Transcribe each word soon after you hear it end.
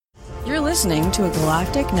listening to a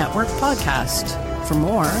Galactic Network podcast. For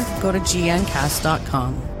more, go to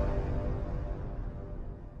gncast.com.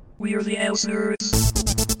 We are the ElseNerds.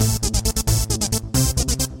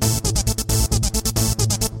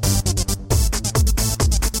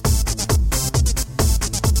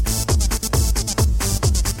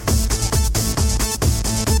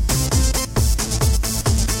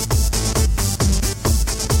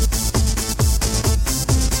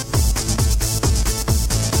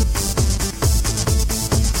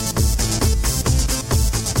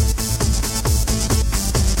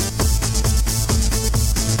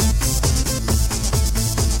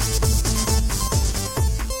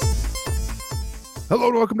 Hello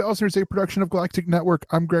and welcome to ElseNerds, a production of Galactic Network.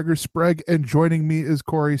 I'm Gregor Sprague, and joining me is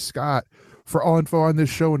Corey Scott. For all info on this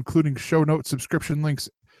show, including show notes, subscription links,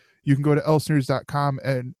 you can go to ElseNerds.com,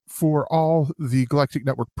 and for all the Galactic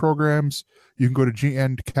Network programs, you can go to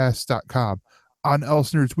gncast.com. On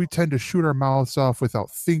ElseNerds, we tend to shoot our mouths off without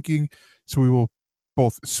thinking, so we will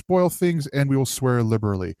both spoil things and we will swear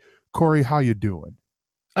liberally. Corey, how you doing?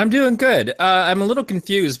 I'm doing good. I'm a little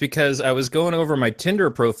confused because I was going over my Tinder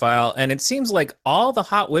profile and it seems like all the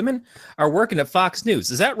hot women are working at Fox News.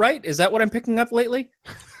 Is that right? Is that what I'm picking up lately?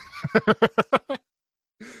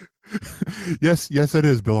 Yes, it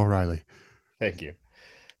is, Bill O'Reilly. Thank you.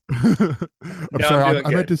 I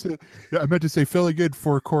meant to say filling in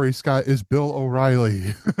for Corey Scott is Bill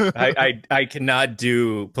O'Reilly. I cannot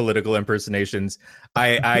do political impersonations.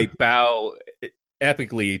 I bow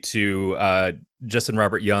epically to Justin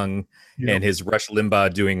Robert Young and his Rush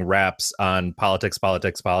Limbaugh doing raps on politics,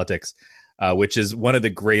 which is one of the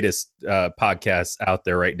greatest podcasts out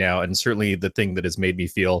there right now. And certainly the thing that has made me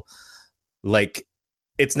feel like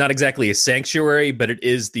it's not exactly a sanctuary, but it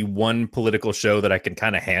is the one political show that I can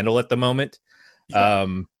kind of handle at the moment. Yeah.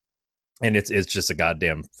 And it's just a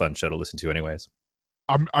goddamn fun show to listen to anyways.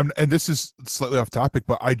 And this is slightly off topic,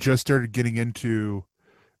 but I just started getting into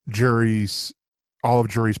all of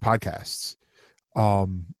Jury's podcasts.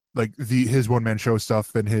 Like his one-man show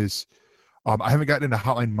stuff and his I haven't gotten into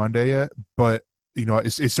Hotline Monday yet, but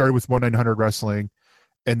it started with 1-900 Wrestling,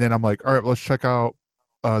 and then I'm like, all right, let's check out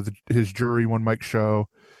his Jury one mic show,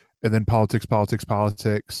 and then politics,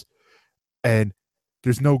 and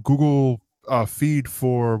there's no Google feed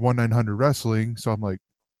for 1-900 Wrestling, so I'm like,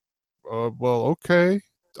 well, okay,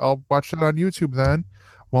 I'll watch it on YouTube then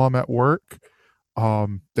while I'm at work. I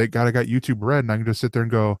got YouTube Red, and I can just sit there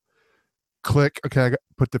and go click. Okay,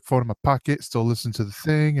 put the phone in my pocket, still listen to the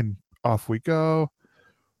thing, and off we go.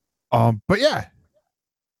 But yeah,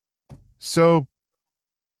 so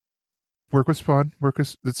work was fun.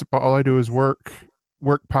 That's all I do is work,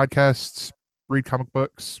 podcasts, read comic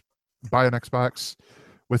books, buy an Xbox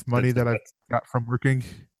with money that I got from working.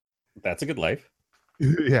 That's a good life.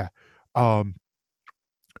 Yeah.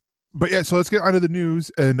 But yeah, so let's get on to the news.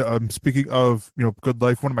 And speaking of good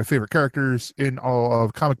life, one of my favorite characters in all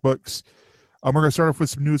of comic books, we're going to start off with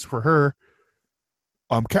some news for her.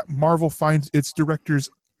 Captain Marvel finds its directors,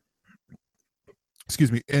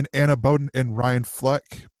 in Anna Bowden and Ryan Fleck.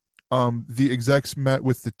 The execs met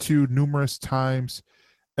with the two numerous times,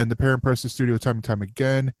 and the pair impressed the studio time and time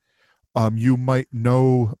again. You might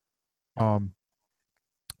know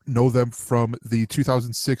them from the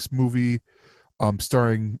 2006 movie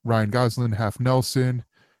starring Ryan Gosling, Half Nelson,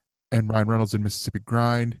 and Ryan Reynolds in Mississippi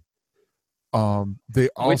Grind. They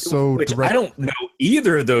also I don't know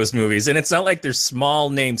either of those movies, and it's not like there's small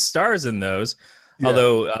name stars in those. Yeah.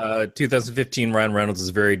 Although 2015 Ryan Reynolds is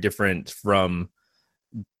very different from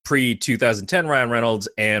pre-2010 Ryan Reynolds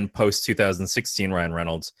and post-2016 Ryan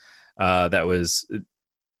Reynolds.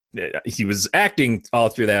 He was acting all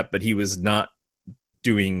through that, but he was not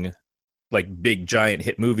doing like big giant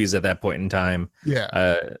hit movies at that point in time.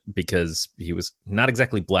 Yeah. Because he was not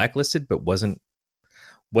exactly blacklisted, but wasn't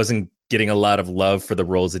getting a lot of love for the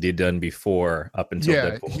roles that he had done before up until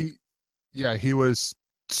Deadpool. He was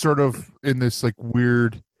sort of in this like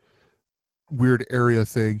weird area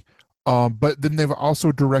thing. But then they've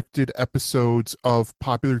also directed episodes of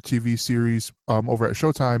popular TV series over at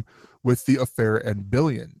Showtime with The Affair and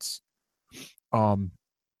Billions.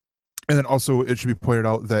 And then also it should be pointed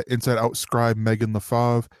out that Inside Out scribe Megan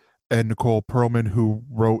LaFave and Nicole Perlman, who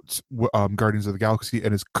wrote Guardians of the Galaxy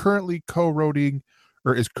and is currently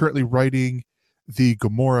writing the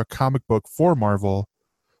Gamora comic book for Marvel,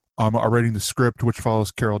 are writing the script, which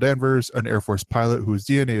follows Carol Danvers, an Air Force pilot whose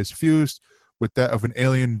DNA is fused with that of an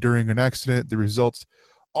alien during an accident. The results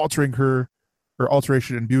alteration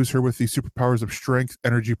imbues her with the superpowers of strength,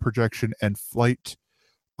 energy projection, and flight.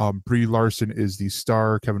 Brie Larson is the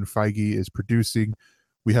star. Kevin Feige is producing.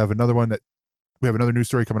 We have another news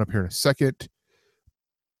story coming up here in a second.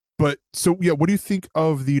 But so yeah, what do you think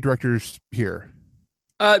of the directors here?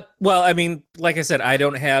 Well, I mean, like I said, I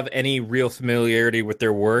don't have any real familiarity with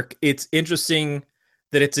their work. It's interesting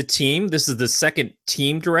that it's a team. This is the second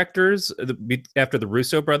team directors after the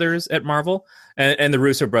Russo brothers at Marvel, and the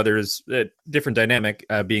Russo brothers, different dynamic,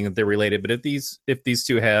 being that they're related. But if these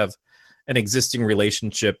two have an existing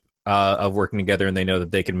relationship of working together, and they know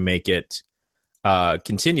that they can make it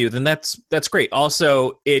continue, then that's great.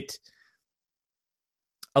 Also,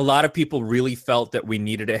 a lot of people really felt that we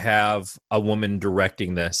needed to have a woman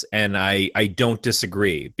directing this, and I don't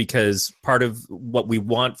disagree, because part of what we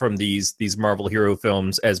want from these Marvel hero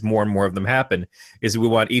films, as more and more of them happen, is we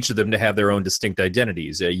want each of them to have their own distinct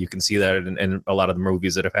identities. You can see that in a lot of the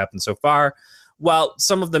movies that have happened so far. While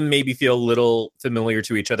some of them maybe feel a little familiar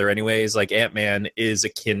to each other anyways, like Ant-Man is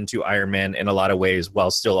akin to Iron Man in a lot of ways,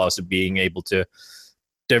 while still also being able to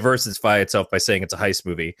diversify itself by saying it's a heist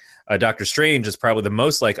movie. Doctor Strange is probably the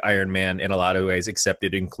most like Iron Man in a lot of ways, except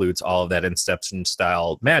it includes all of that Inception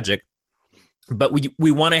style magic. But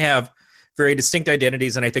we want to have very distinct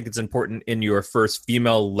identities, and I think it's important in your first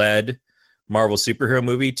female-led Marvel superhero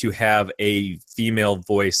movie to have a female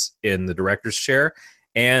voice in the director's chair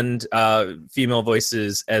and female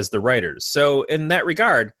voices as the writers. So in that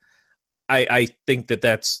regard, I think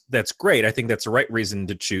that's great. I think that's the right reason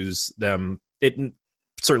to choose them.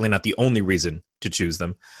 Certainly not the only reason to choose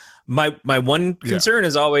them. My one concern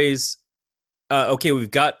is always, okay,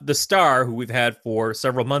 we've got the star who we've had for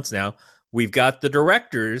several months now. We've got the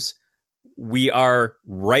directors. We are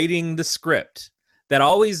writing the script. That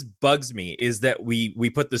always bugs me, is that we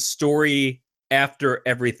put the story after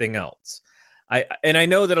everything else. I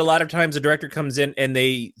know that a lot of times a director comes in and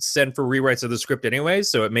they send for rewrites of the script anyway.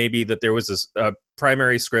 So it may be that there was a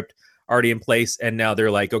primary script already in place, and now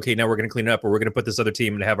they're like, okay, now we're going to clean it up, or we're going to put this other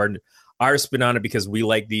team and have our spin on it because we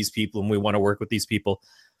like these people and we want to work with these people.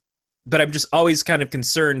 But I'm just always kind of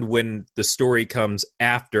concerned when the story comes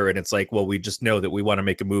after and it's like, well, we just know that we want to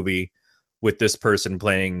make a movie with this person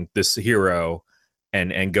playing this hero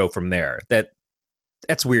and go from there.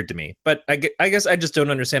 That's weird to me, but I guess I just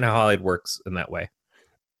don't understand how Hollywood works in that way.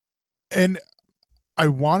 And I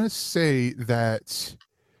want to say that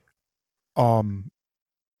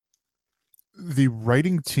the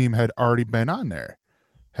writing team had already been on there,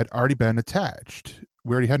 had already been attached.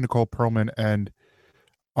 We already had Nicole Perlman and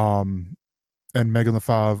Megan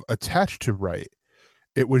LaFave attached to write.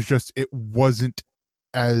 It was just, it wasn't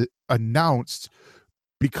as announced,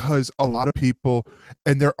 because a lot of people,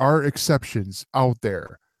 and there are exceptions out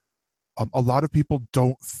there, a lot of people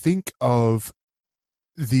don't think of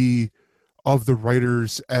the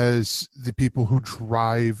writers as the people who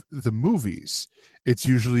drive the movies. It's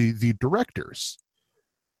usually the directors.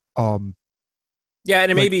 Yeah,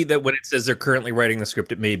 and it may be that when it says they're currently writing the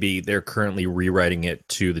script, it may be they're currently rewriting it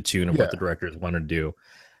to the tune of what the directors want to do,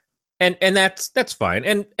 and that's fine.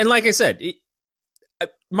 And like I said,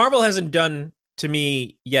 Marvel hasn't done to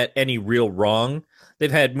me yet any real wrong.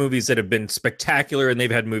 They've had movies that have been spectacular, and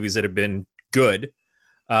they've had movies that have been good,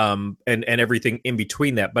 and everything in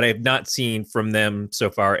between that. But I have not seen from them so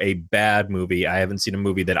far a bad movie. I haven't seen a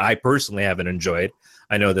movie that I personally haven't enjoyed.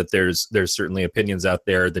 I know that there's certainly opinions out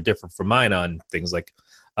there that differ from mine on things like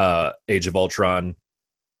Age of Ultron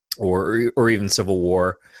or even Civil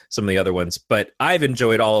War, some of the other ones. But I've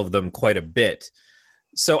enjoyed all of them quite a bit.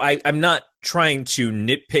 So I'm not trying to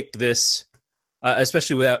nitpick this,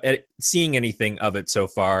 especially without seeing anything of it so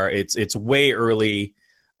far. It's way early.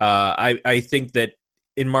 I think that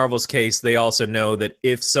in Marvel's case, they also know that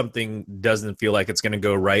if something doesn't feel like it's going to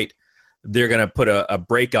go right, they're going to put a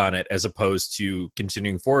break on it, as opposed to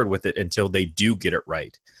continuing forward with it until they do get it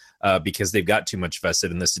right, because they've got too much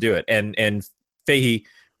vested in this to do it. And Fahey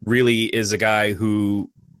really is a guy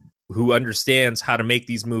who understands how to make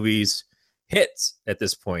these movies hits at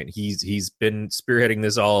this point. He's been spearheading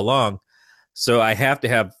this all along, so I have to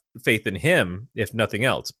have faith in him, if nothing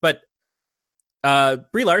else. But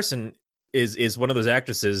Brie Larson is one of those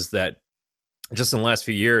actresses that just in the last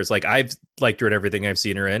few years, like, I've liked her in everything I've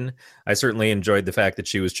seen her in. I certainly enjoyed the fact that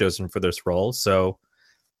she was chosen for this role. So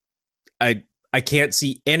I can't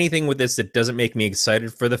see anything with this that doesn't make me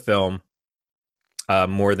excited for the film,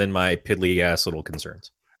 more than my piddly ass little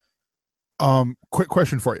concerns. Quick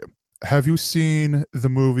question for you. Have you seen the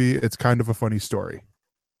movie It's Kind of a Funny Story?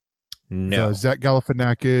 No. The Zach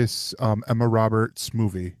Galifianakis, Emma Roberts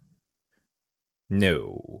movie?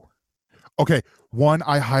 No. Okay. One,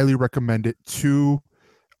 I highly recommend it. Two,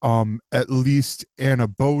 at least Anna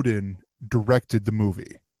Boden directed the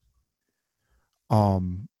movie.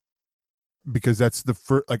 Because that's the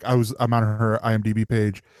first, like, I'm on her IMDb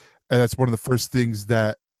page, and that's one of the first things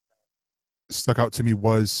that stuck out to me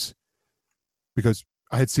was because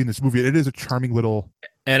I had seen this movie. It is a charming little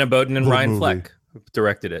Anna Boden and little Ryan movie. Fleck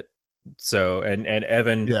directed it. So and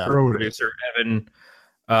Evan, Yeah. producer Evan,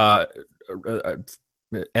 uh,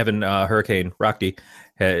 Hurricane Rockdy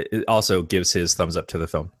also gives his thumbs up to the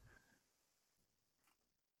film.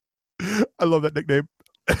 I love that nickname.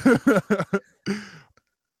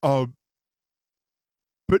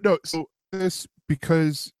 But no, so this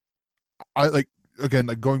because I like again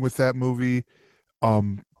like going with that movie,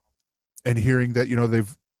 and hearing that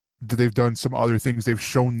they've done some other things. They've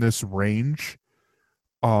shown this range.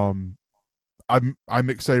 I'm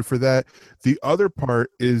excited for that. The other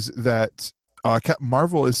part is that Captain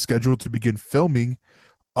Marvel is scheduled to begin filming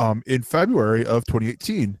in February of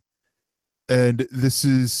 2018. And this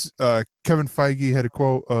is Kevin Feige had a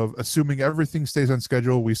quote of, assuming everything stays on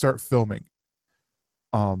schedule, we start filming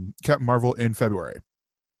Captain Marvel in February.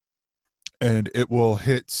 And it will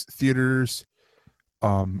hit theaters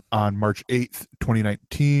on March 8th,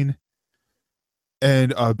 2019.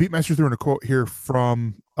 And Beatmaster threw in a quote here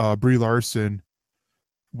from Brie Larson,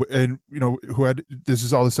 and who had, this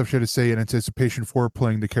is all the stuff she had to say in anticipation for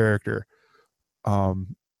playing the character.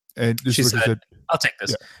 And this She is what she said. I'll take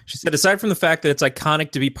this. Yeah. She said, aside from the fact that it's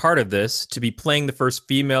iconic to be part of this, to be playing the first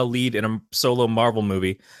female lead in a solo Marvel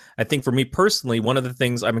movie, I think for me personally, one of the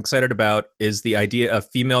things I'm excited about is the idea of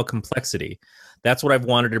female complexity. That's what I've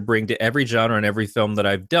wanted to bring to every genre and every film that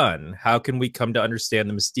I've done. How can we come to understand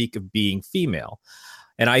the mystique of being female?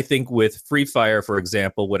 And I think with Free Fire, for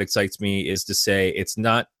example, what excites me is to say it's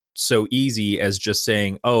not so easy as just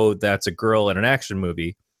saying, oh, that's a girl in an action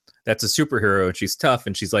movie. That's a superhero and she's tough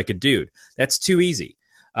and she's like a dude. That's too easy.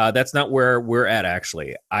 That's not where we're at,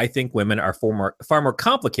 actually. I think women are far more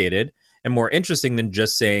complicated and more interesting than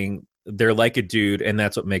just saying they're like a dude and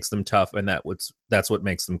that's what makes them tough and that's what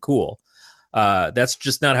makes them cool. That's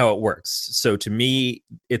just not how it works. So to me,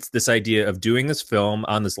 it's this idea of doing this film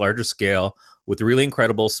on this larger scale with really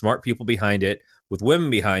incredible, smart people behind it, with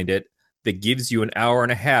women behind it, that gives you an hour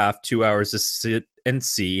and a half, 2 hours to sit and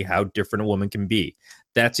see how different a woman can be.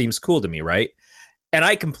 That seems cool to me, right? And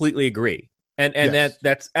I completely agree. And yes.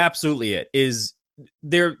 That's absolutely it. Is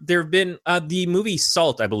there have been the movie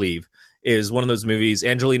Salt, I believe, is one of those movies.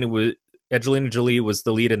 Angelina Jolie was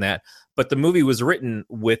the lead in that, but the movie was written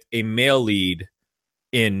with a male lead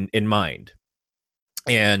in mind.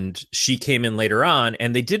 And she came in later on,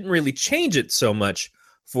 and they didn't really change it so much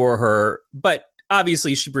for her, but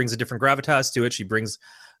obviously she brings a different gravitas to it. She brings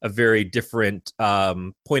a very different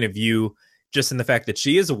point of view just in the fact that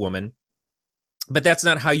she is a woman. But that's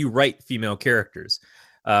not how you write female characters.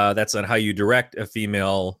 That's not how you direct a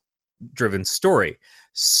female-driven story.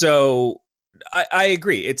 So I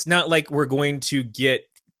agree. It's not like we're going to get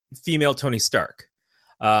female Tony Stark.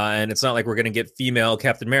 And it's not like we're going to get female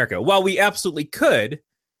Captain America. While we absolutely could,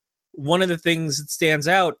 one of the things that stands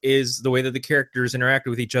out is the way that the characters interact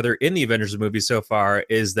with each other in the Avengers movies so far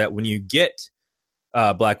is that when you get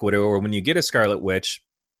Black Widow or when you get a Scarlet Witch,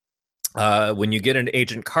 when you get an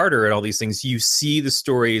Agent Carter and all these things, you see the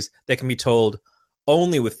stories that can be told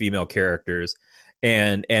only with female characters,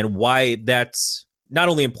 and why that's not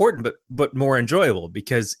only important but more enjoyable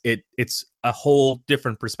because it's a whole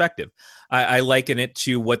different perspective. I liken it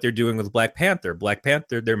to what they're doing with Black Panther. Black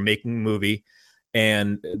Panther, they're making a movie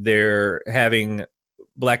and they're having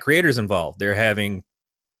Black creators involved. They're having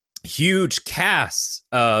huge casts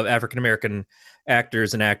of African American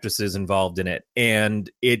actors and actresses involved in it, and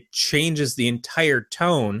it changes the entire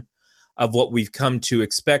tone of what we've come to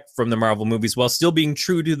expect from the Marvel movies while still being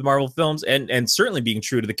true to the Marvel films and certainly being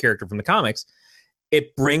true to the character from the comics.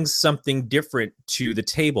 It brings something different to the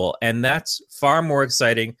table, and that's far more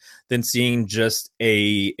exciting than seeing just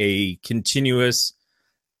a continuous,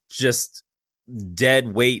 just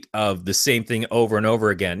dead weight of the same thing over and over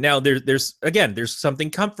again. Now, there's something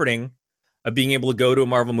comforting of being able to go to a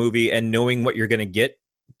Marvel movie and knowing what you're going to get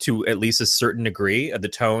to at least a certain degree of the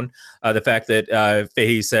tone. The fact that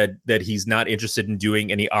Fahey said that he's not interested in doing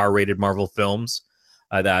any R-rated Marvel films,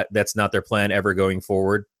 that's not their plan ever going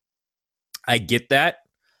forward. I get that,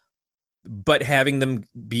 but having them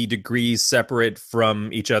be degrees separate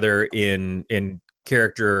from each other in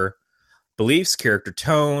character beliefs, character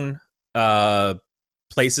tone,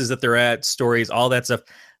 places that they're at, stories, all that stuff,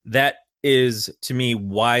 that is to me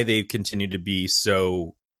why they've continued to be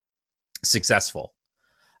so successful.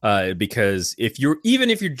 Because if you're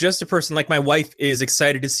just a person like my wife is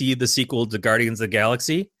excited to see the sequel to Guardians of the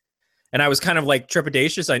Galaxy, and I was kind of like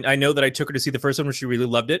trepidatious. I know that I took her to see the first one where she really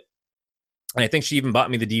loved it. And I think she even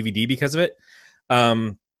bought me the DVD because of it.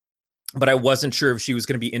 but I wasn't sure if she was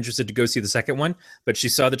going to be interested to go see the second one. But she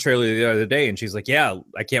saw the trailer the other day and she's like, yeah,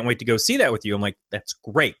 I can't wait to go see that with you. I'm like, that's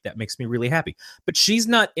great. That makes me really happy. But she's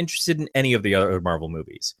not interested in any of the other Marvel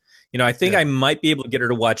movies. You know, I think I might be able to get her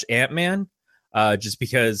to watch Ant-Man just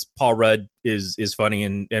because Paul Rudd is funny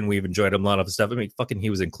and we've enjoyed him a lot of the stuff. I mean, fucking he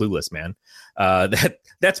was in Clueless, man.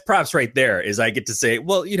 That's props right there is I get to say,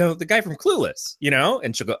 well, you know, the guy from Clueless, you know,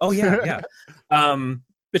 and she'll go, oh, yeah, yeah.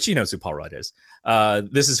 But she knows who Paul Rudd is.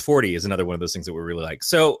 This is 40 is another one of those things that we really like.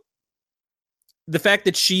 So the fact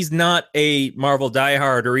that she's not a Marvel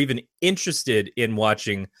diehard or even interested in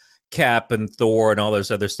watching Cap and Thor and all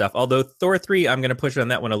this other stuff, although Thor 3, I'm going to push on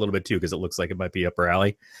that one a little bit too, because it looks like it might be up her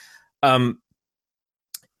alley.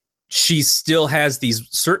 She still has these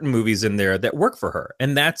certain movies in there that work for her.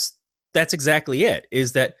 And that's exactly it,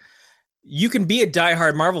 is that you can be a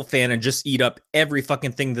diehard Marvel fan and just eat up every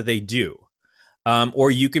fucking thing that they do. Or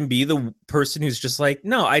you can be the person who's just like,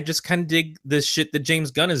 no, I just kind of dig this shit that James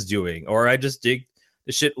Gunn is doing, or I just dig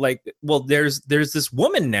the shit like, well, there's this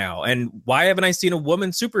woman now, and why haven't I seen a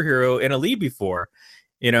woman superhero in a lead before?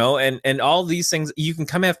 You know, and all these things, you can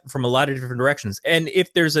come at from a lot of different directions. And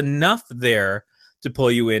if there's enough there to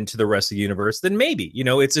pull you into the rest of the universe, then maybe, you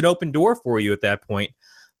know, it's an open door for you at that point,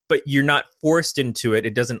 but you're not forced into it.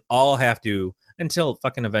 It doesn't all have to, until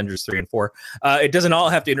fucking Avengers 3 and 4, it doesn't all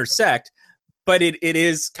have to intersect. But it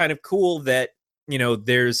is kind of cool that, you know,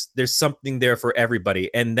 there's something there for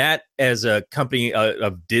everybody. And that, as a company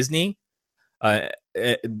of Disney,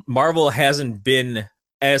 Marvel hasn't been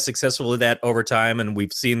as successful with that over time. And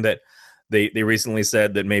we've seen that they recently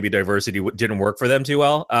said that maybe diversity didn't work for them too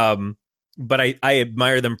well. But I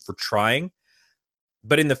admire them for trying.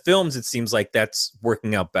 But in the films, it seems like that's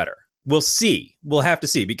working out better. We'll see. We'll have to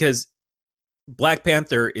see, because Black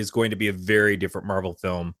Panther is going to be a very different Marvel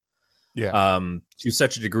film. Yeah. To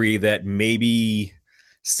such a degree that maybe,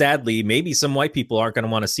 sadly, maybe some white people aren't going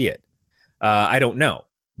to want to see it. I don't know,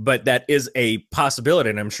 but that is a possibility,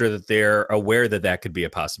 and I'm sure that they're aware that that could be a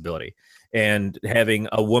possibility. And having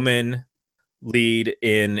a woman lead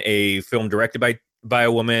in a film directed by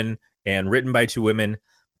a woman and written by two women,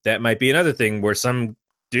 that might be another thing where some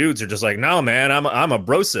dudes are just like, no, man, I'm a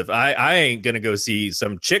brosif. I ain't gonna go see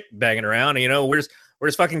some chick banging around. You know, where's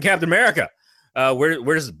fucking Captain America?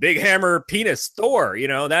 Where's big hammer penis Thor? You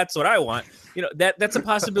know, that's what I want. You know, that's a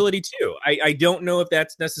possibility too. I don't know if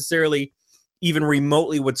that's necessarily even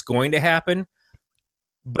remotely what's going to happen,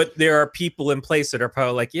 but there are people in place that are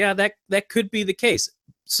probably like, yeah, that could be the case.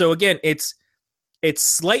 So again, it's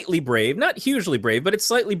slightly brave, not hugely brave, but it's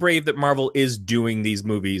slightly brave that Marvel is doing these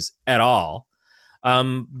movies at all.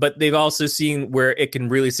 But they've also seen where it can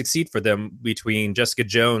really succeed for them between Jessica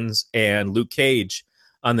Jones and Luke Cage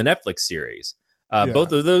on the Netflix series.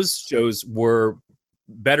 Both of those shows were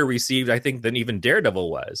better received, I think, than even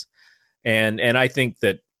Daredevil was. And I think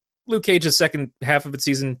that Luke Cage's second half of its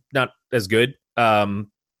season, not as good.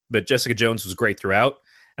 But Jessica Jones was great throughout.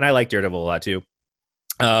 And I like Daredevil a lot too.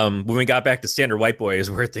 When we got back to Standard White Boy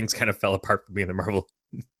is where things kind of fell apart for me in the Marvel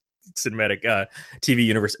cinematic TV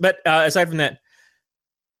universe. But aside from that,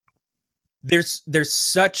 there's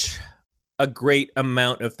such a great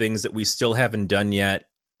amount of things that we still haven't done yet.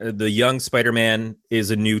 The young Spider-Man is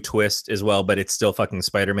a new twist as well, but it's still fucking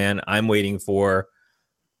Spider-Man. I'm waiting for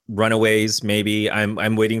Runaways, maybe.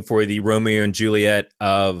 I'm waiting for the Romeo and Juliet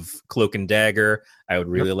of Cloak and Dagger. I would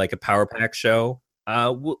really like a Power Pack show.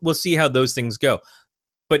 We'll see how those things go.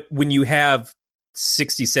 But when you have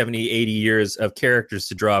 60, 70, 80 years of characters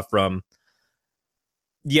to draw from,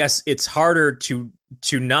 yes, it's harder to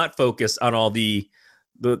not focus on all the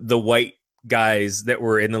white guys that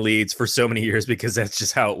were in the leads for so many years, because that's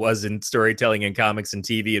just how it was in storytelling and comics and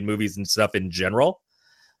TV and movies and stuff in general.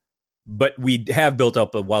 But we have built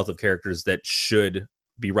up a wealth of characters that should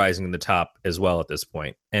be rising to the top as well at this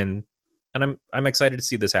point. And I'm excited to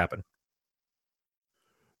see this happen.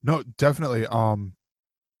 No, definitely. I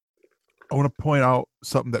want to point out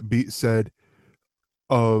something that Beat said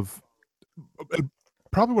of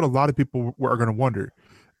probably what a lot of people are going to wonder.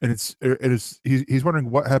 And he's wondering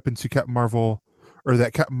what happened to Captain Marvel, or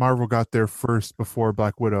that Captain Marvel got there first before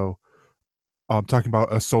Black Widow. Talking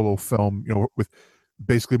about a solo film, you know, with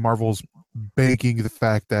basically Marvel's banking the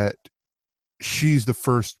fact that she's the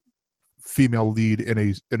first female lead in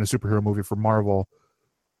a superhero movie for Marvel,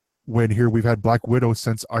 when here we've had Black Widow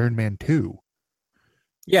since Iron Man 2.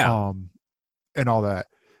 Yeah. And all that.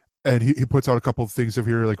 And he puts out a couple of things of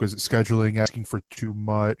here, like, was it scheduling, asking for too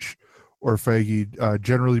much, or Feige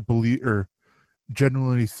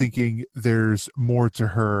generally thinking there's more to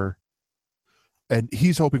her, and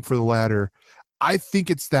he's hoping for the latter. I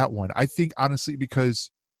think it's that one. I think, honestly,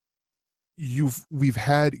 because we've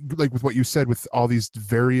had, like with what you said, with all these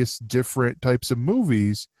various different types of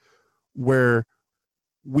movies where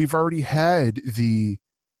we've already had the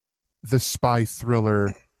spy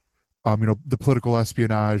thriller, the political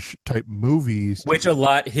espionage type movies, which a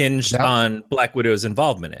lot hinged on Black Widow's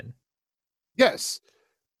involvement in. Yes,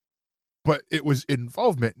 but it was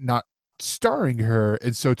involvement, not starring her,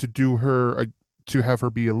 and so to have her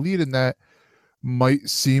be a lead in that might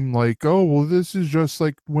seem like, oh well, this is just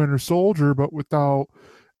like Winter Soldier but without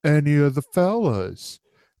any of the fellas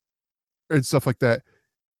and stuff like that.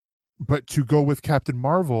 But to go with Captain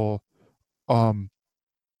Marvel,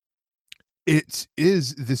 it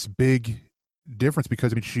is this big difference,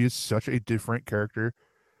 because I mean she is such a different character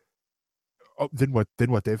than what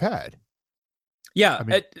they've had. Yeah, I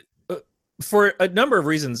mean, for a number of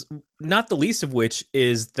reasons, not the least of which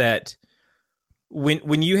is that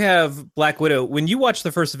when you have Black Widow, when you watch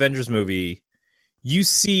the first Avengers movie, you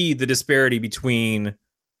see the disparity between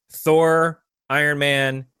Thor, Iron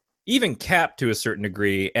Man, even Cap to a certain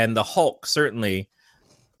degree, and the Hulk, certainly.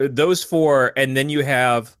 Those four, and then you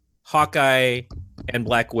have Hawkeye and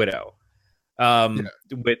Black Widow,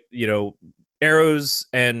 with, arrows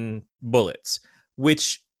and bullets,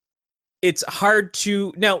 which it's hard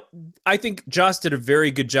to... Now, I think Joss did a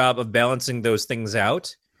very good job of balancing those things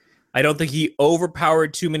out. I don't think he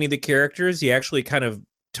overpowered too many of the characters. He actually kind of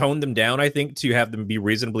toned them down, I think, to have them be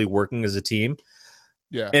reasonably working as a team.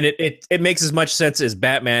 Yeah. And it makes as much sense as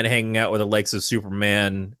Batman hanging out with the likes of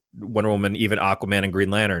Superman, Wonder Woman, even Aquaman and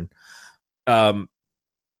Green Lantern.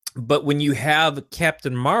 But when you have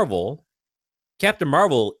Captain Marvel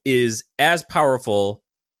is as powerful,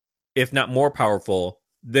 if not more powerful,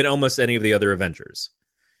 than almost any of the other Avengers.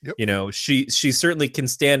 Yep. She certainly can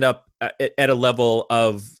stand up at a level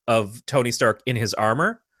of Tony Stark in his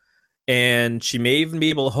armor, and she may even be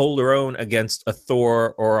able to hold her own against a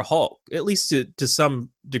Thor or a Hulk, at least to some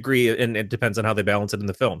degree, and it depends on how they balance it in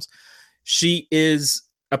the films. She is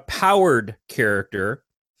a powered character,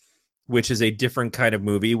 which is a different kind of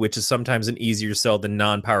movie, which is sometimes an easier sell than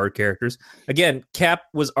non-powered characters. Again, Cap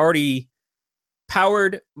was already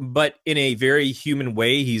powered, but in a very human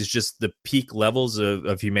way. He's just the peak levels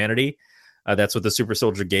of humanity. That's what the super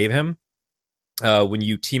soldier gave him. When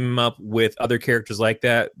you team him up with other characters like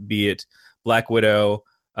that, be it Black Widow,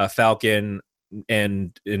 Falcon,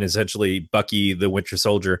 and essentially Bucky, the Winter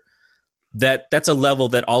Soldier, that's a level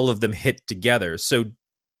that all of them hit together. So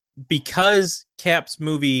because Cap's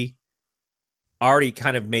movie already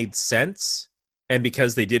kind of made sense, and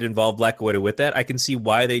because they did involve Black Widow with that, I can see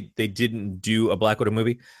why they didn't do a Black Widow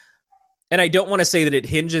movie. And I don't want to say that it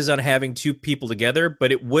hinges on having two people together,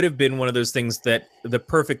 but it would have been one of those things that the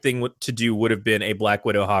perfect thing to do would have been a Black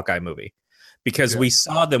Widow Hawkeye movie, because we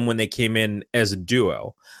saw them when they came in as a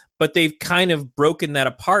duo, but they've kind of broken that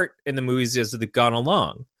apart in the movies as they've gone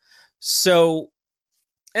along. So,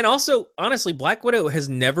 and also, honestly, Black Widow has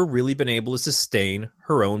never really been able to sustain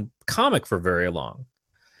her own comic for very long.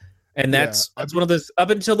 And that's one of those,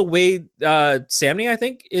 up until the Wade Samney, I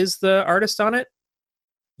think, is the artist on it.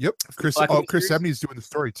 Yep. Chris Samney is doing the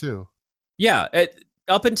story too. Yeah.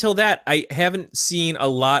 Up until that, I haven't seen a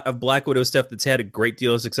lot of Black Widow stuff that's had a great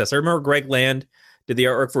deal of success. I remember Greg Land did the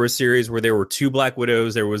artwork for a series where there were two Black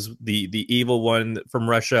Widows. There was the evil one from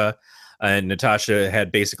Russia, and Natasha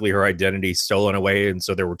had basically her identity stolen away. And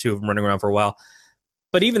so there were two of them running around for a while.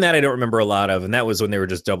 But even that I don't remember a lot of, and that was when they were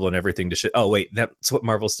just doubling everything to shit. Oh, wait, that's what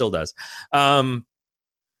Marvel still does. Captain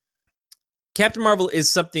Marvel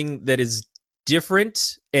is something that is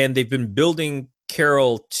different, and they've been building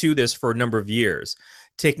Carol to this for a number of years,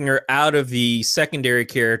 taking her out of the secondary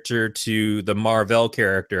character to the Marvel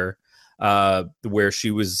character, where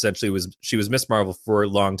she was essentially she was Miss Marvel for a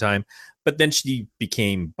long time. But then she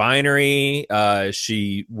became binary.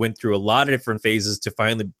 She went through a lot of different phases to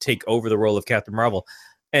finally take over the role of Captain Marvel.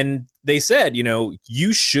 And they said,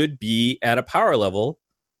 you should be at a power level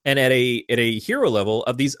and at a hero level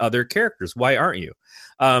of these other characters. Why aren't you?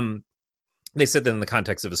 They said that in the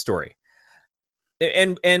context of a story.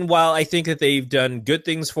 And while I think that they've done good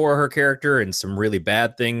things for her character and some really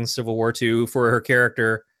bad things, Civil War II, for her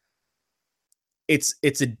character, it's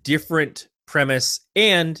a different premise,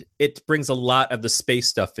 and it brings a lot of the space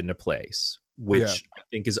stuff into place, which I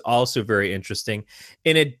think is also very interesting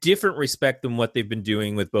in a different respect than what they've been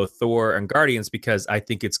doing with both Thor and Guardians, because I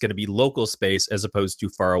think it's going to be local space as opposed to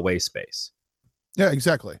far away space. Yeah,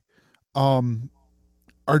 exactly. Our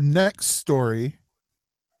next story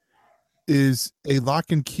is a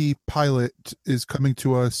Lock and Key pilot is coming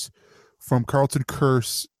to us from Carlton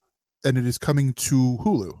Curse, and it is coming to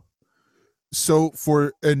Hulu. So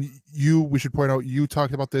we should point out, you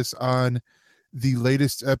talked about this on the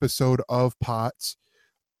latest episode of Pots.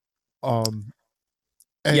 And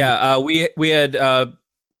we had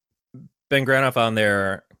Ben Granoff on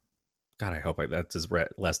there. God, I hope that's his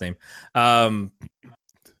last name.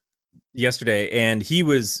 Yesterday, and he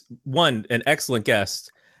was one, an excellent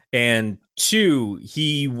guest, and two,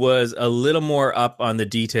 he was a little more up on the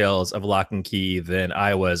details of Lock and Key than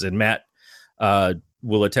I was. And Matt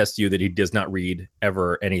will attest to you that he does not read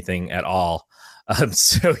ever anything at all.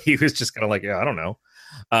 So he was just kind of like, yeah, I don't know.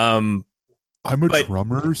 I'm a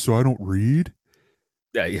drummer, so I don't read.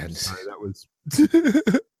 Yeah. Sorry, that was.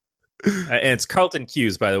 And it's Carlton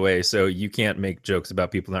Hughes, by the way, so you can't make jokes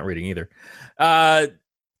about people not reading either.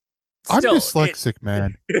 I'm dyslexic,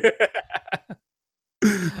 man.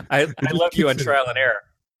 I love you on Trial and Error.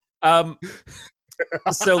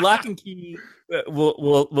 So Lock and Key,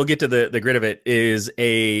 we'll get to the grid of it, is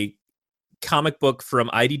a comic book from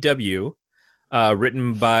IDW,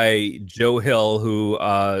 written by Joe Hill, who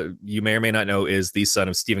you may or may not know is the son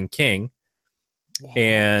of Stephen King. Wow.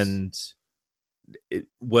 And it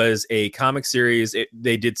was a comic series.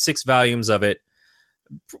 They did 6 volumes of it,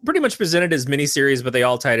 pretty much presented as miniseries, but they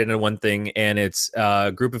all tied into one thing. And it's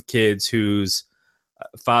a group of kids whose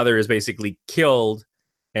father is basically killed,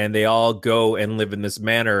 and they all go and live in this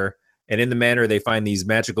manor. And in the manor, they find these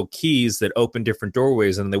magical keys that open different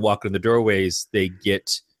doorways. And they walk in the doorways, they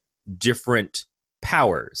get different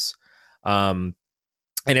powers. And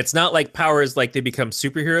it's not like powers like they become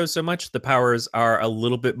superheroes so much. The powers are a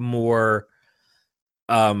little bit more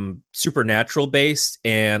supernatural based,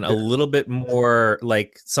 and a little bit more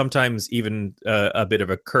like sometimes even a bit of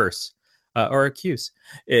a curse or a curse,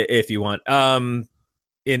 if you want,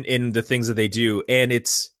 in the things that they do. And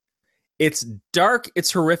it's dark,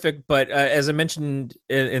 it's horrific, but as I mentioned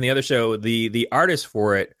in the other show, the artist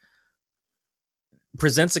for it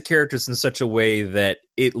presents the characters in such a way that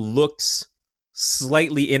it looks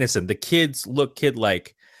slightly innocent. The kids look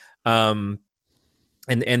kid-like.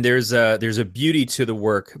 And there's a beauty to the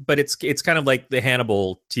work, but it's kind of like the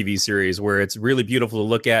Hannibal TV series, where it's really beautiful to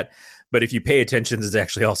look at, but if you pay attention, it's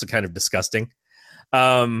actually also kind of disgusting.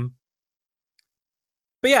 But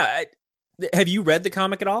yeah, have you read the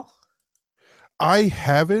comic at all? I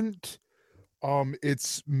haven't.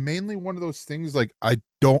 It's mainly one of those things, like, I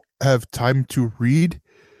don't have time to read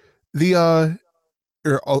the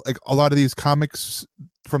like a lot of these comics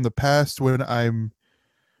from the past, when I'm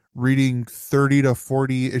reading 30 to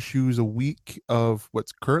 40 issues a week of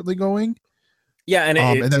what's currently going. Yeah, and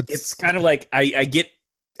it's kind of like I get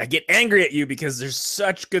angry at you because there's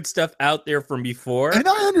such good stuff out there from before. And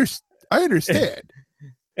I understand.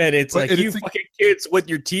 And it's like, you fucking kids with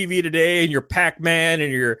your TV today and your Pac-Man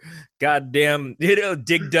and your goddamn,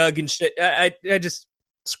 Dig Dug and shit. I just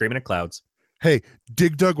screaming at clouds. Hey,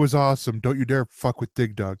 Dig Dug was awesome. Don't you dare fuck with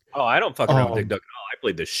Dig Dug. Oh, I don't fuck around with Dig Dug at all. I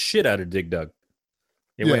played the shit out of Dig Dug.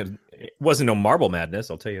 It wasn't no Marble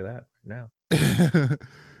Madness, I'll tell you that now.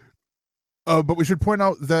 But we should point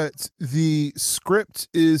out that the script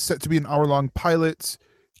is set to be an hour-long pilot.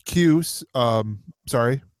 Cuse,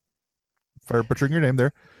 sorry for butchering your name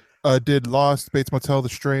there, did Lost, Bates Motel, The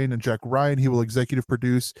Strain, and Jack Ryan. He will executive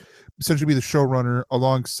produce, essentially be the showrunner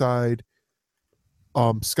alongside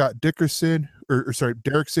Scott Dickerson, or sorry,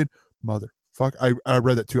 Derrickson. Motherfuck, I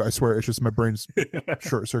read that too. I swear, it's just my brain's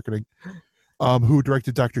short-circuiting. Who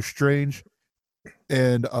directed Doctor Strange,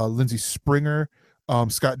 and Lindsay Springer.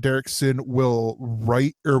 Scott Derrickson will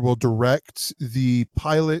write or will direct the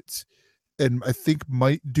pilot, and I think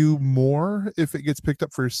might do more if it gets picked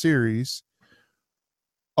up for a series.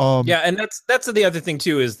 Yeah, and that's the other thing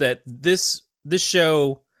too, is that this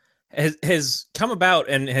show has come about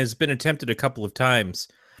and has been attempted a couple of times,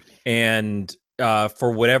 and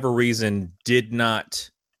for whatever reason did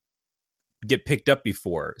not get picked up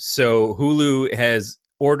before. So Hulu has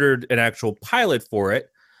ordered an actual pilot for it,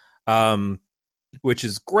 which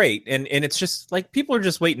is great. And it's just like, people are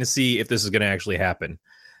just waiting to see if this is going to actually happen.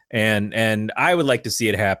 And I would like to see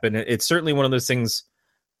it happen. It's certainly one of those things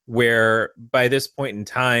where by this point in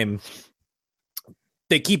time,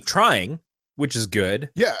 they keep trying, which is good.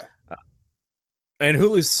 Yeah. And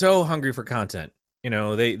Hulu's so hungry for content.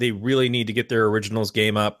 They really need to get their originals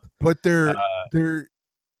game up. But they're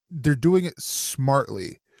doing it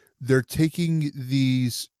smartly. They're taking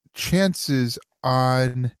these chances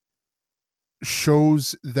on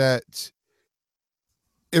shows that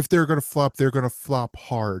if they're going to flop, they're going to flop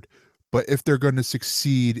hard. But if they're going to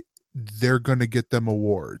succeed, they're going to get them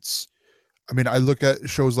awards. I mean, I look at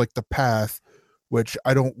shows like The Path, which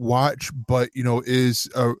I don't watch, but, is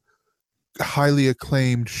a highly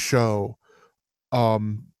acclaimed show.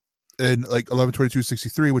 And like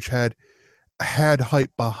 11/22/63, which had had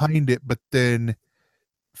hype behind it, but then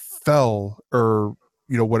fell, or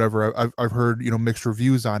whatever. I've heard mixed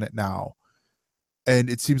reviews on it now, and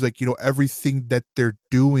it seems like everything that they're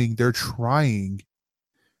doing, they're trying,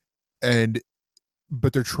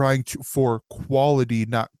 but they're trying to for quality,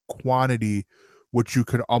 not quantity, which you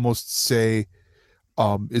could almost say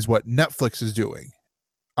is what Netflix is doing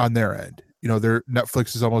on their end. Their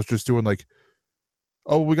Netflix is almost just doing like,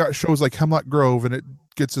 oh, we got shows like Hemlock Grove, and it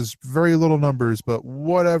gets us very little numbers, but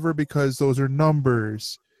whatever, because those are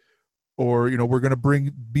numbers. Or we're going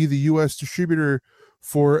to be the U.S. distributor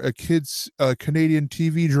for a kids Canadian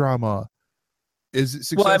TV drama. Is it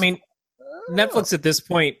successful? Well, I mean, Netflix at this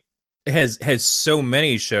point has so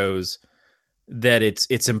many shows that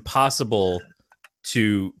it's impossible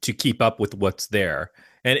to keep up with what's there,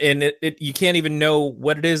 and you can't even know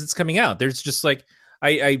what it is that's coming out. There's just like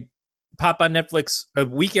I pop on Netflix a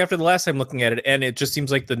week after the last time looking at it, and it just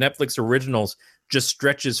seems like the Netflix originals just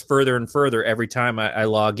stretches further and further every time I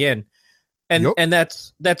log in. And Yep. and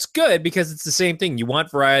that's good, because it's the same thing. You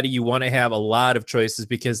want variety, you want to have a lot of choices,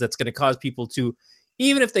 because that's going to cause people to,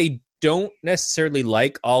 even if they don't necessarily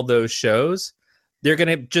like all those shows, they're going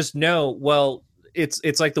to just know, well,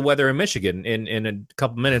 it's like the weather in Michigan. In a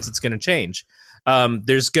couple minutes, it's going to change.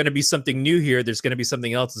 There's going to be something new here. There's going to be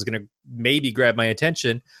something else that's going to maybe grab my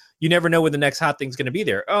attention. You never know when the next hot thing's going to be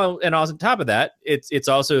there. Oh, and also on top of that, it's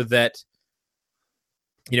also that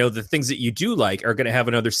the things that you do like are going to have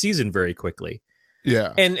another season very quickly.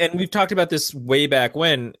 Yeah. And we've talked about this way back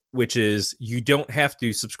when, which is you don't have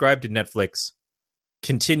to subscribe to Netflix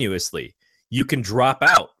continuously. You can drop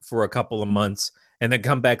out for a couple of months and then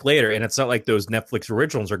come back later. And it's not like those Netflix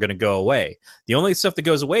originals are going to go away. The only stuff that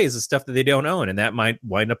goes away is the stuff that they don't own. And that might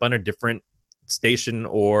wind up on a different station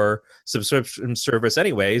or subscription service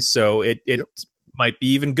anyway. So it might be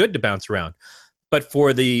even good to bounce around. But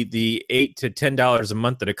for the $8 to $10 a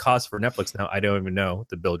month that it costs for Netflix now, I don't even know.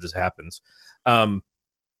 The bill just happens.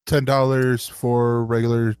 $10 for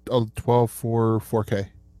regular, $12 for 4K.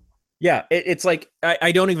 Yeah, it's like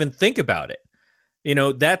I don't even think about it.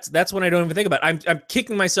 That's when I don't even think about it. I'm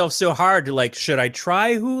kicking myself so hard to like, should I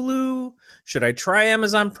try Hulu? Should I try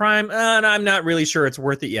Amazon Prime? And I'm not really sure it's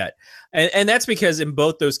worth it yet. And that's because in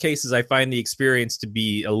both those cases, I find the experience to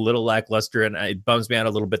be a little lackluster, and it bums me out a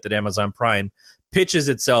little bit that Amazon Prime pitches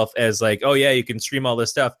itself as like, oh yeah, you can stream all this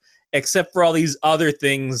stuff, except for all these other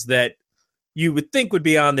things that you would think would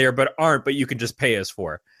be on there but aren't, but you can just pay us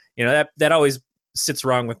for. That always sits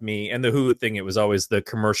wrong with me. And the Hulu thing, it was always the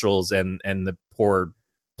commercials and the poor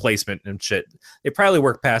placement and shit. They probably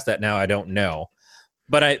work past that now. I don't know,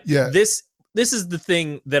 but this is the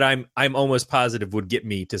thing that I'm almost positive would get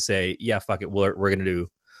me to say, yeah, fuck it, we're gonna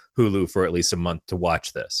do Hulu for at least a month to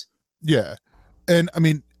watch this. Yeah. And I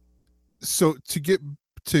mean, so to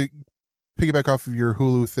piggyback off of your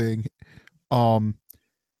Hulu thing,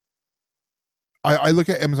 I look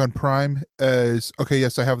at Amazon Prime as, okay,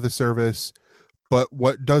 yes, I have the service, but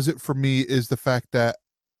what does it for me is the fact that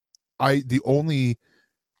the only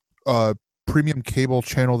premium cable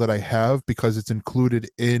channel that I have, because it's included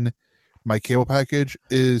in my cable package,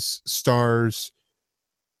 is Stars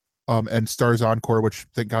and Stars Encore, which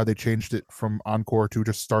thank God they changed it from Encore to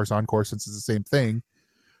just Stars Encore, since it's the same thing.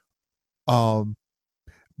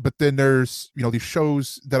 But then there's these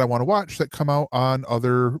shows that I want to watch that come out on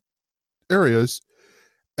other areas,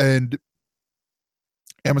 and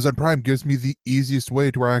Amazon Prime gives me the easiest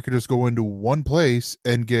way to where I could just go into one place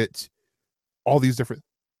and get all these different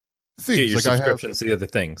things. Get your like subscriptions to the other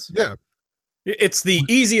things. Yeah. It's the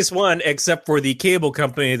easiest one, except for the cable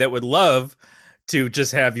company that would love to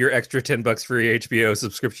just have your extra $10 for your HBO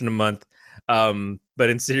subscription a month. But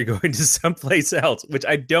instead you're going to someplace else, which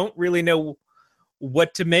I don't really know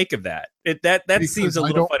what to make of that. That seems a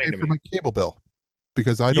little funny to me. For my cable bill,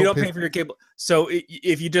 because you don't pay for your cable. So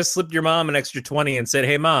if you just slipped your mom an extra 20 and said,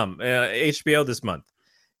 "Hey mom, HBO this month,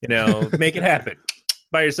 make it happen.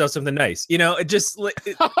 Buy yourself something nice." It just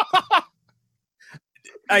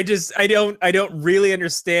I don't really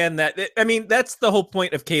understand that. I mean, that's the whole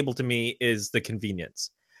point of cable to me, is the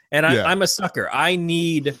convenience. And I'm a sucker. I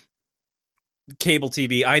need cable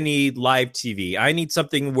TV. I need live TV. I need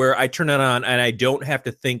something where I turn it on and I don't have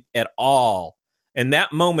to think at all. And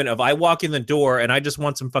that moment of I walk in the door and I just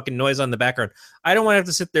want some fucking noise on the background. I don't want to have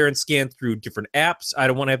to sit there and scan through different apps. I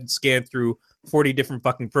don't want to have to scan through 40 different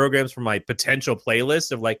fucking programs for my potential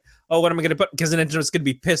playlist of like, oh, what am I going to put? Because then it's going to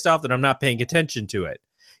be pissed off that I'm not paying attention to it.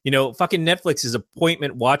 Fucking Netflix is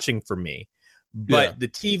appointment watching for me. But the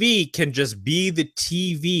TV can just be the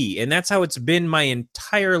TV. And that's how it's been my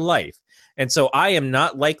entire life. And so I am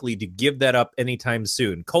not likely to give that up anytime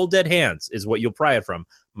soon. Cold dead hands is what you'll pry it from.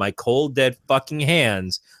 My cold dead fucking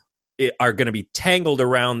hands are going to be tangled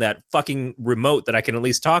around that fucking remote that I can at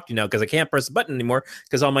least talk to now, because I can't press the button anymore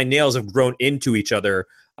because all my nails have grown into each other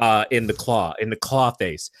in the claw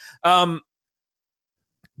face.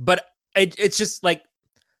 But it's just like,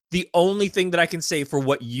 the only thing that I can say for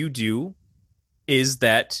what you do is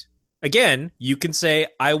that, again, you can say,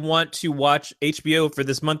 I want to watch HBO for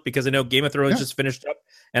this month because I know Game of Thrones just finished up,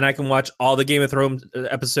 and I can watch all the Game of Thrones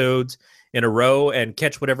episodes in a row and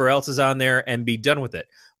catch whatever else is on there and be done with it.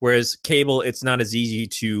 Whereas cable, it's not as easy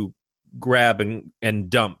to grab and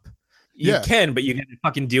dump. You can, but you can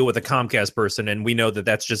fucking deal with a Comcast person, and we know that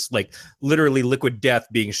that's just like literally liquid death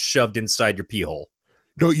being shoved inside your pee hole.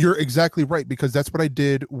 No, you're exactly right, because that's what I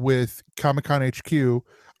did with Comic-Con HQ.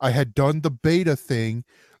 I had done the beta thing,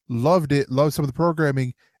 loved it, loved some of the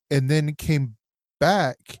programming, and then came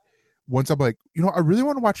back once I'm like, I really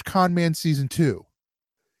want to watch Con Man Season 2.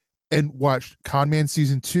 And watched Con Man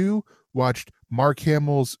Season 2, watched Mark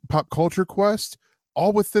Hamill's Pop Culture Quest,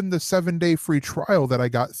 all within the 7-day free trial that I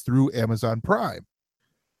got through Amazon Prime.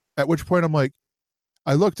 At which point I'm like,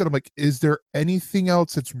 I looked at him like, is there anything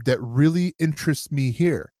else that really interests me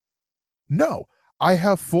here? No, I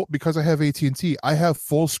have because I have AT&T, I have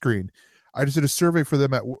full screen. I just did a survey for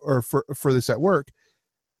them for this at work,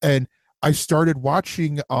 and I started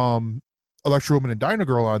watching Electro Woman and Dyna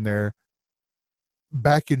Girl on there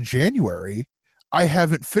back in January. I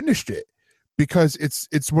haven't finished it because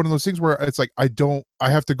it's one of those things where it's like I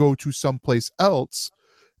have to go to someplace else.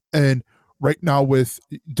 And right now with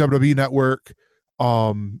WWE Network,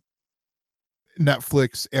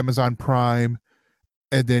 Netflix, Amazon Prime,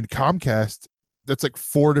 and then Comcast, that's like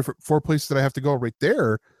four places that I have to go right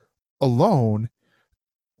there alone.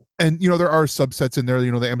 And there are subsets in there.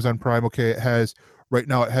 The Amazon Prime, it has right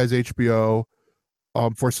now, it has HBO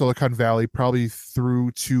for Silicon Valley, probably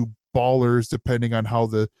through to Ballers, depending on how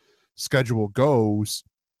the schedule goes.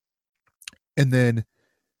 And then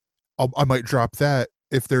I might drop that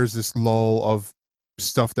if there's this lull of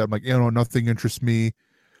stuff that I'm like, nothing interests me,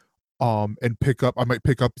 and I might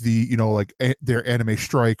pick up the their anime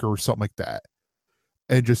strike or something like that,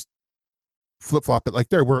 and just flip-flop it like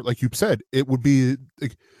there, where like you said, it would be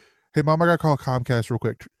like, hey mom, I gotta call Comcast real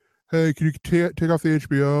quick. Hey, can you take off the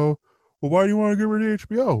HBO? Well, why do you want to get rid of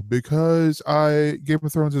HBO? Because Game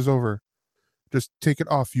of Thrones is over. Just take it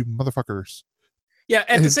off, you motherfuckers. Yeah,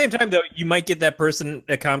 at the same time, though, you might get that person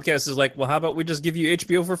at Comcast is like, well, how about we just give you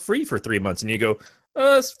HBO for free for 3 months? And you go,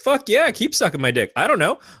 fuck yeah, keep sucking my dick. I don't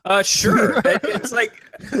know. Sure. It's like,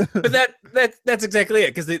 but that's exactly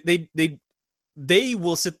it, because they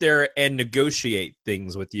will sit there and negotiate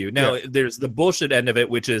things with you. Now, there's the bullshit end of it,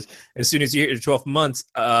 which is as soon as you hit your 12 months,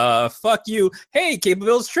 fuck you. Hey, cable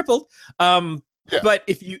bill's tripled. But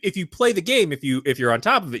if you play the game, if you're on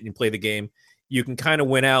top of it and you play the game, you can kind of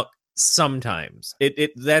win out sometimes.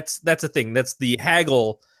 That's a thing. That's the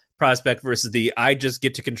haggle prospect versus the I just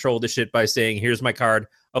get to control the shit by saying, here's my card.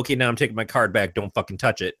 Okay, now I'm taking my card back. Don't fucking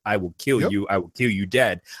touch it. I will kill you. I will kill you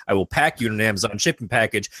dead. I will pack you in an Amazon shipping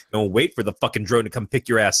package and we'll wait for the fucking drone to come pick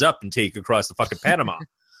your ass up and take you across the fucking Panama.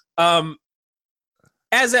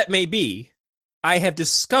 As that may be, I have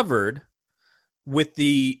discovered with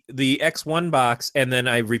the X1 box, and then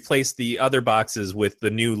I replaced the other boxes with the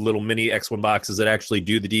new little mini X1 boxes that actually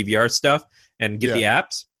do the DVR stuff and get the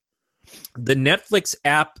apps. The Netflix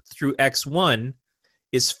app through X1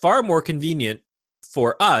 is far more convenient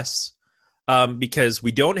for us because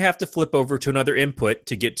we don't have to flip over to another input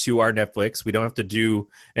to get to our Netflix. We don't have to do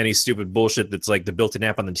any stupid bullshit that's like the built-in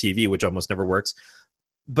app on the TV, which almost never works.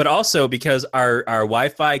 But also because our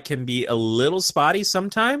Wi-Fi can be a little spotty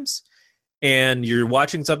sometimes, and you're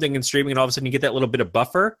watching something and streaming, and all of a sudden you get that little bit of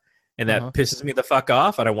buffer, and that pisses me the fuck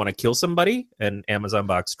off, and I want to kill somebody. And Amazon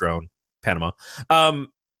box drone, Panama.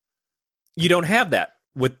 You don't have that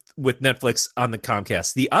with Netflix on the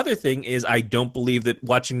Comcast. The other thing is, I don't believe that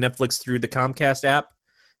watching Netflix through the Comcast app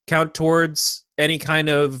count towards any kind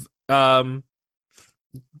of data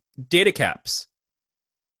caps.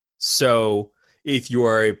 So if you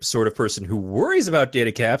are a sort of person who worries about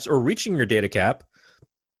data caps or reaching your data cap,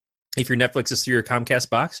 if your Netflix is through your Comcast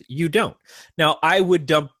box, you don't. Now, I would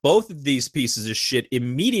dump both of these pieces of shit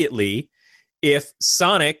immediately if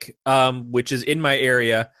Sonic, which is in my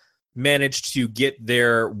area, managed to get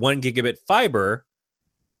their 1 gigabit fiber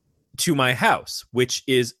to my house, which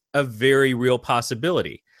is a very real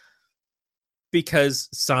possibility. Because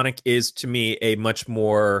Sonic is, to me, a much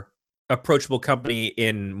more approachable company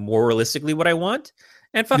in more realistically what I want.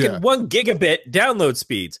 And fucking 1 gigabit download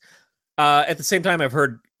speeds. At the same time, I've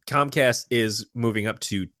heard Comcast is moving up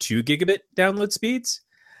to 2 gigabit download speeds.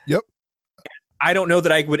 Yep. I don't know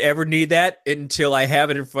that I would ever need that until I have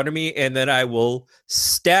it in front of me, and then I will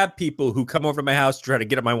stab people who come over to my house to try to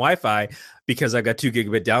get on my Wi-Fi because I've got 2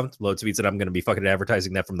 gigabit download speeds, and I'm going to be fucking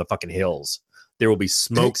advertising that from the fucking hills. There will be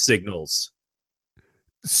smoke signals.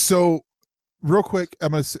 So, real quick,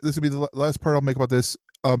 this will be the last part I'll make about this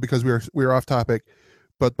because we're off topic,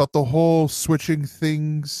 but the whole switching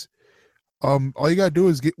things. All you gotta do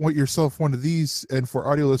is get yourself one of these, and for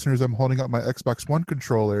audio listeners, I'm holding up my Xbox One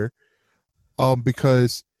controller.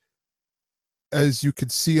 Because as you can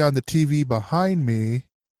see on the TV behind me,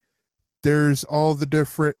 there's all the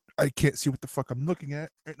different, I can't see what the fuck I'm looking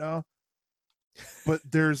at right now, but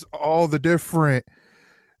there's all the different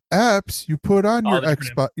apps you put on your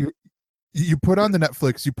Xbox. You put on the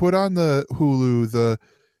Netflix, you put on the Hulu,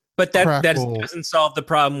 but that doesn't solve the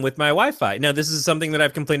problem with my Wi-Fi. Now, this is something that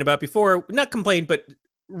I've complained about before, not complained, but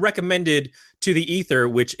recommended to the ether,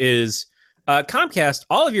 which is Comcast,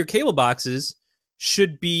 all of your cable boxes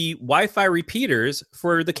should be Wi-Fi repeaters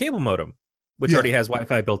for the cable modem, which already has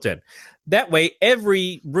Wi-Fi built in. That way,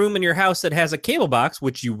 every room in your house that has a cable box,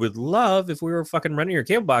 which you would love if we were fucking running your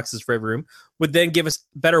cable boxes for every room, would then give us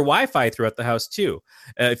better Wi-Fi throughout the house too.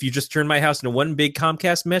 If you just turn my house into one big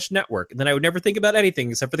Comcast mesh network, and then I would never think about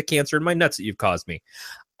anything except for the cancer in my nuts that you've caused me.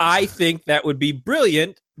 I think that would be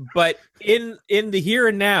brilliant, but in the here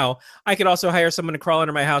and now, I could also hire someone to crawl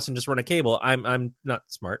under my house and just run a cable. I'm not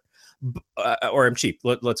smart, or I'm cheap.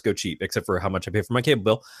 Let's go cheap, except for how much I pay for my cable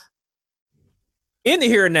bill. In the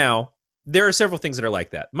here and now, there are several things that are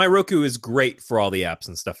like that. My Roku is great for all the apps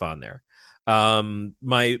and stuff on there.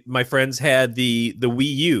 My friends had the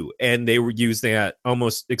Wii U, and they were using that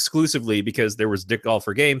almost exclusively because there was Dick All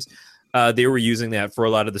for games. They were using that for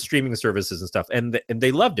a lot of the streaming services and stuff, and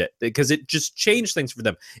they loved it because it just changed things for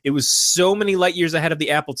them. It was so many light years ahead of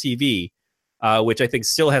the Apple TV, which I think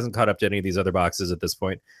still hasn't caught up to any of these other boxes at this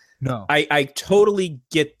point. No, I totally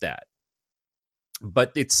get that,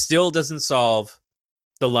 but it still doesn't solve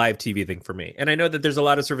the live TV thing for me. And I know that there's a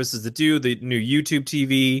lot of services that do the new YouTube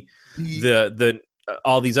TV, the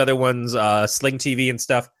all these other ones, Sling TV and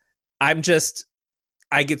stuff.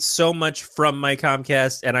 I get so much from my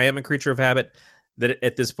Comcast, and I am a creature of habit, that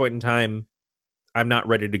at this point in time, I'm not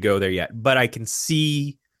ready to go there yet. But I can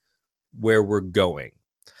see where we're going.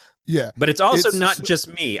 Yeah. But it's also not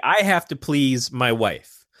just me. I have to please my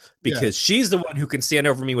wife because she's the one who can stand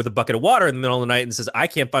over me with a bucket of water in the middle of the night and says, I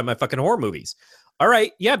can't find my fucking horror movies. All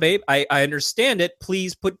right. Yeah, babe, I understand it.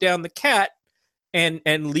 Please put down the cat and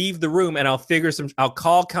leave the room, and I'll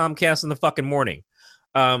call Comcast in the fucking morning.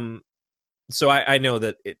 So I know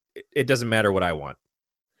that it doesn't matter what I want.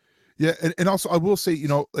 Yeah, and also I will say,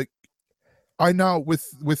 like I now with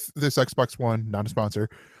this Xbox One, not a sponsor,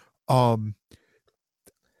 I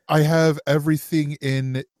have everything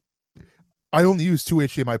in. I only use 2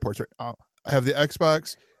 HDMI ports right now. I have the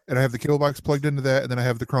Xbox, and I have the cable box plugged into that, and then I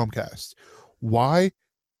have the Chromecast. Why?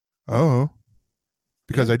 Oh,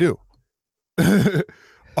 because I do.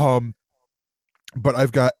 But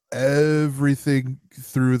I've got everything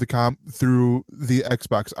through the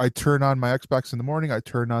Xbox. I turn on my Xbox in the morning. I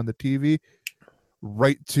turn on the TV,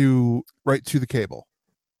 right to the cable.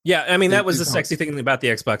 Yeah, I mean that was the sexy thing about the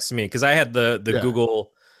Xbox to me, because I had the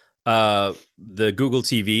Google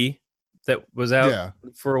TV that was out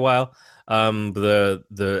for a while. The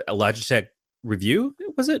Logitech Review,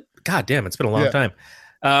 was it? God damn, it's been a long time.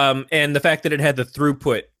 And the fact that it had the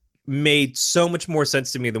throughput made so much more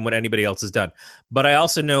sense to me than what anybody else has done. But I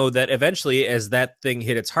also know that eventually, as that thing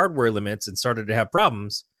hit its hardware limits and started to have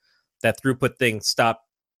problems, that throughput thing stopped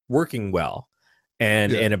working well.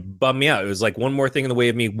 And it bummed me out. It was like one more thing in the way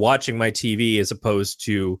of me watching my TV, as opposed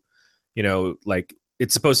to, like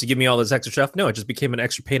it's supposed to give me all this extra stuff. No, it just became an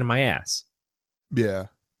extra pain in my ass. Yeah.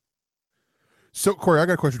 So Corey, I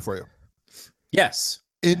got a question for you. Yes.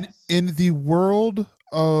 In the world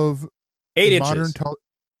of 8 modern inches.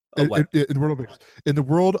 In the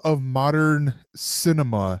world of modern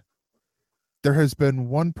cinema, there has been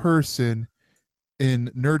one person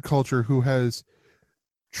in nerd culture who has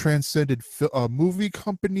transcended movie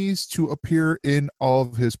companies to appear in all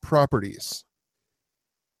of his properties.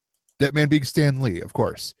 That man being Stan Lee, of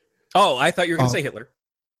course. Oh, I thought you were going to say Hitler.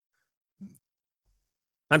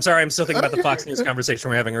 I'm sorry, I'm still thinking about the Fox News conversation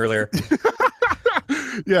we were having earlier.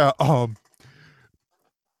 Yeah.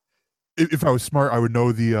 If I was smart, I would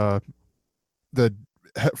know the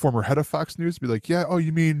former head of Fox News. Be like, yeah, oh,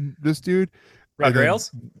 you mean this dude, Roger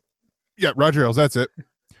Ailes? Yeah, Roger Ailes. That's it.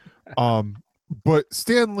 But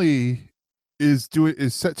Stan Lee is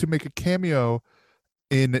set to make a cameo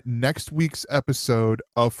in next week's episode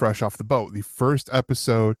of Fresh Off the Boat. The first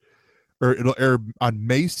episode, or it'll air on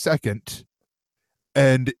May 2nd.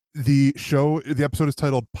 And the episode is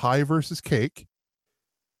titled Pie versus Cake.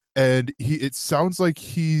 And it sounds like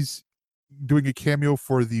he's doing a cameo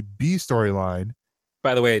for the B storyline.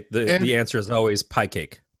 By the way, the answer is always pie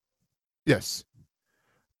cake. Yes.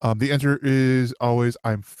 The answer is always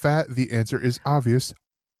I'm fat. The answer is obvious.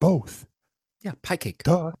 Both. Yeah, pie cake.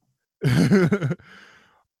 Duh.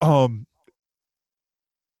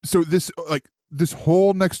 So this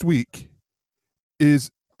whole next week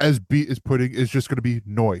is, as Beat is putting, is just going to be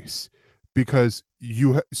noise, because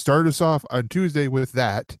you start us off on Tuesday with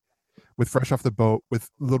Fresh Off the Boat, with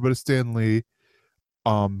a little bit of Stan Lee,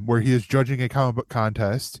 where he is judging a comic book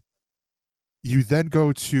contest. You then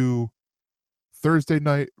go to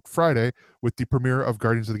Friday with the premiere of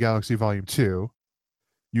Guardians of the Galaxy Volume 2.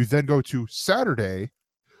 You then go to Saturday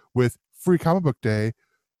with Free Comic Book Day,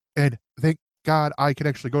 and thank God I can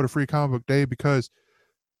actually go to Free Comic Book Day, because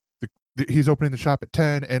he's opening the shop at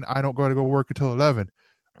 10 and I don't go work until 11.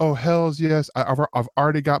 Oh, hells yes. I've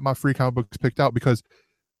already got my free comic books picked out, because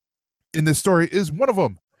in this story is one of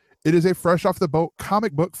them. It is a Fresh Off the Boat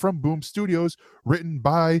comic book from Boom Studios, written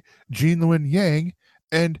by Gene Luen Yang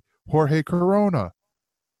and Jorge Corona.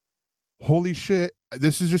 Holy shit.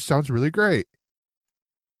 This just sounds really great.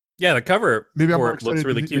 Yeah, the cover Maybe for it looks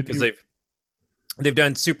really cute, because they've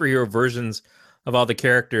done superhero versions of all the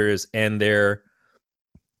characters, and they're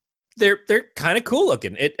kind of cool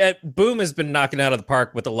looking. Boom has been knocking out of the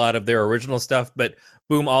park with a lot of their original stuff, but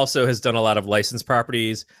Boom also has done a lot of licensed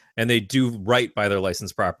properties, and they do right by their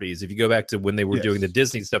licensed properties. If you go back to when they were doing the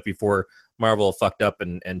Disney stuff before Marvel fucked up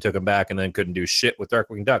and took them back, and then couldn't do shit with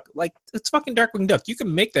Darkwing Duck. Like, it's fucking Darkwing Duck. You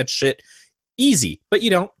can make that shit easy, but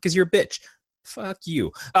you don't, because you're a bitch. Fuck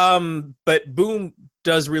you. But Boom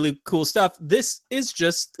does really cool stuff. This is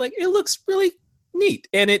just like, it looks really neat,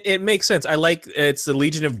 and it makes sense. I like it's the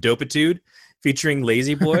Legion of Dopitude featuring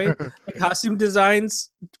Lazy Boy. Costume designs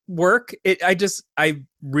work. I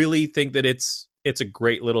really think that it's a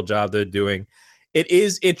great little job they're doing. It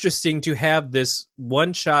is interesting to have this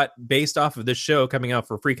one shot based off of this show coming out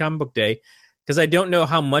for Free Comic Book Day, because I don't know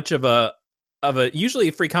how much of a usually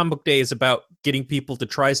a Free Comic Book Day is about getting people to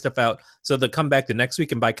try stuff out so they'll come back the next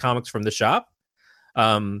week and buy comics from the shop,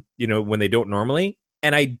 when they don't normally.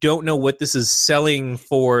 And I don't know what this is selling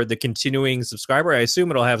for the continuing subscriber. I assume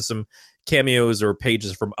it'll have some cameos or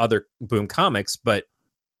pages from other Boom comics, but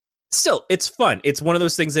still, it's fun. It's one of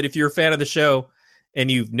those things that if you're a fan of the show and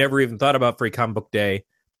you've never even thought about Free Comic Book Day,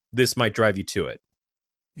 this might drive you to it.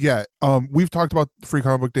 Yeah. We've talked about Free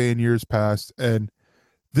Comic Book Day in years past, and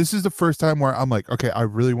this is the first time where I'm like, okay, I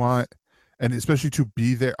really want, and especially to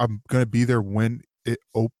be there. I'm going to be there when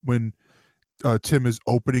Tim is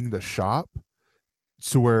opening the shop.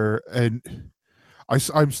 So I'm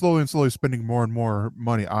slowly spending more and more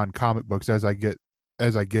money on comic books as I get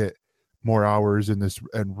more hours in this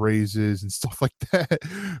and raises and stuff like that.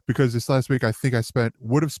 Because this last week I think I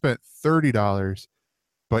would have spent $30,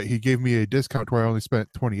 but he gave me a discount where I only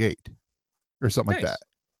spent $28 or something like that.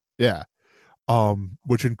 Yeah.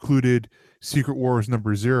 Which included Secret Wars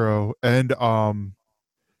 #0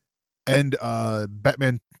 and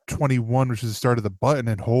Batman 21, which is the start of the button,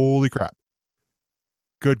 and holy crap.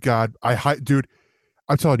 Good God. Dude,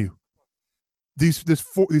 I'm telling you, these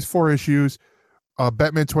four issues,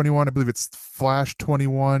 Batman 21, I believe it's Flash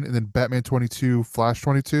 21, and then Batman 22, Flash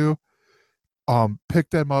 22.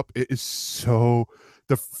 Pick them up. It is the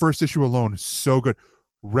first issue alone is so good.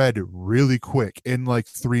 Read really quick in like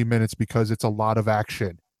 3 minutes, because it's a lot of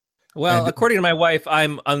action. Well, according to my wife,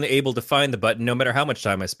 I'm unable to find the button no matter how much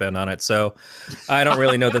time I spend on it. So I don't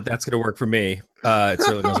really know that that's going to work for me. It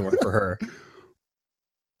certainly doesn't work for her.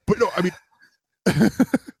 But no, I mean,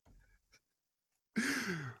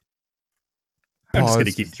 I'm just going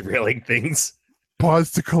to keep derailing things.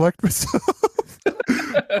 Pause to collect myself.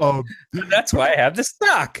 That's why I have the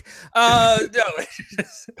stock. No.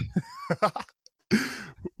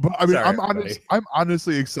 But I mean, sorry, I'm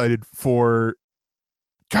honestly excited for.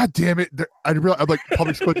 God damn it! I'm like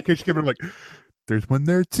public school education kid. I'm like, there's one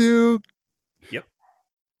there too. Yep.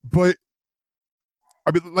 But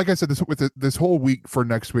I mean, like I said, this whole week for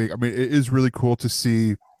next week, I mean, it is really cool to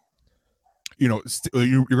see. You're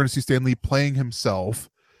going to see Stan Lee playing himself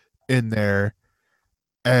in there,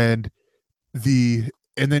 and then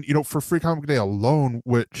for Free Comic Book Day alone,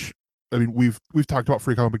 which I mean, we've talked about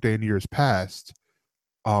Free Comic Book Day in years past,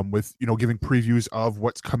 with giving previews of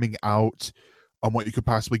what's coming out, what you could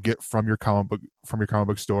possibly get from your comic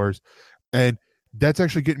book stores, and that's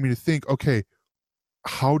actually getting me to think, okay,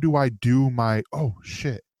 how do I do my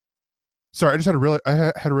sorry, I just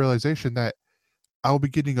had a realization that I'll be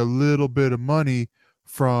getting a little bit of money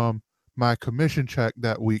from my commission check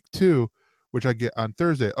that week too, which I get on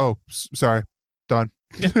Thursday. Oh, sorry, done.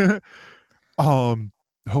 um,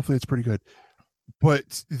 hopefully it's pretty good.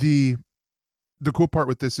 But the cool part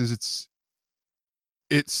with this is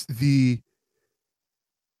it's the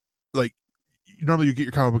like normally you get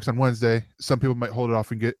your comic books on Wednesday. Some people might hold it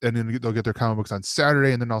off and then they'll get their comic books on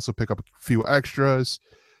Saturday and then also pick up a few extras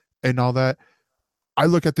and all that. I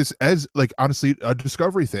look at this as like honestly a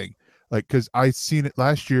discovery thing, like because I seen it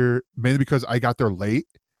last year mainly because I got there late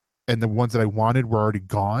and the ones that I wanted were already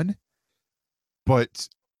gone. But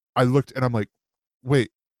I looked and I'm like,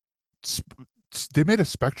 wait, they made a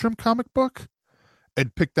Spectrum comic book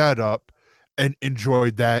and picked that up and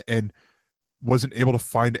enjoyed that and wasn't able to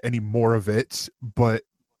find any more of it. But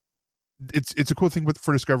it's a cool thing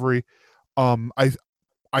for discovery. I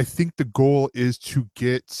think the goal is to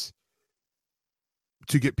get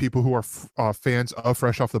people who are fans of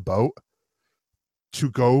Fresh Off the Boat to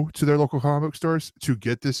go to their local comic book stores to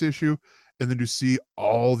get this issue and then to see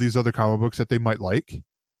all these other comic books that they might like.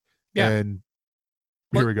 Yeah. And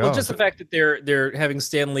here we go. Well, just the fact that they're having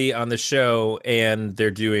Stan Lee on the show and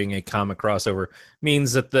they're doing a comic crossover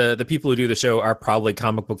means that the people who do the show are probably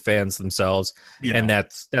comic book fans themselves, and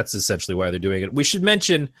that's essentially why they're doing it. We should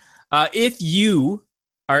mention if you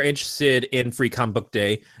are interested in Free Comic Book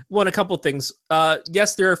Day, a couple of things.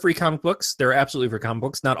 Yes, there are free comic books. There are absolutely free comic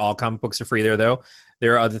books. Not all comic books are free there, though.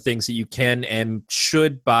 There are other things that you can and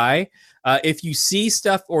should buy. If you see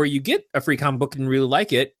stuff or you get a free comic book and really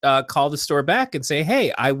like it, call the store back and say,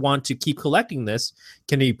 hey, I want to keep collecting this.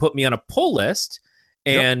 Can you put me on a pull list?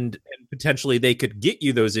 And potentially they could get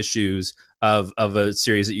you those issues of a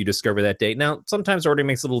series that you discover that day. Now, sometimes ordering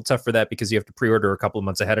makes it a little tough for that because you have to pre-order a couple of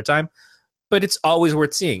months ahead of time. But it's always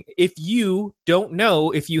worth seeing. If you don't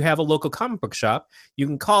know if you have a local comic book shop, you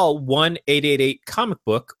can call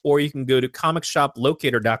 1-888-COMIC-BOOK, or you can go to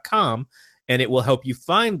comicshoplocator.com, and it will help you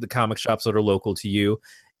find the comic shops that are local to you.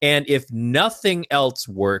 And if nothing else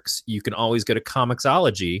works, you can always go to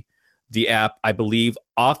Comixology. The app, I believe,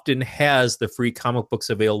 often has the free comic books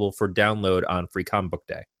available for download on Free Comic Book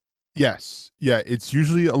Day. Yes. Yeah, it's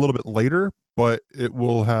usually a little bit later, but it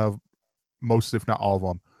will have most, if not all of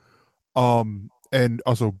them. And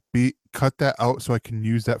also cut that out so I can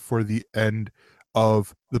use that for the end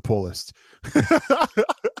of the pull list.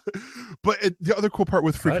 But the other cool part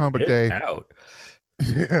with Free Comic Book Day,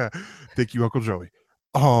 yeah, thank you, Uncle Joey.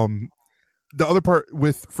 The other part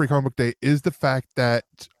with Free Comic Book Day is the fact that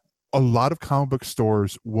a lot of comic book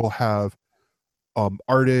stores will have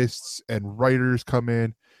artists and writers come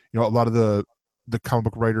in. You know, a lot of the comic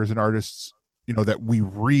book writers and artists, you know, that we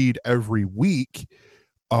read every week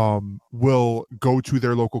will go to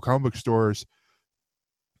their local comic book stores,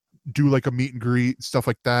 do like a meet and greet, stuff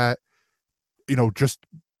like that, you know, just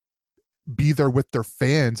be there with their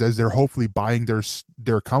fans as they're hopefully buying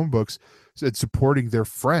their comic books and supporting their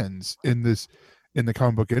friends in the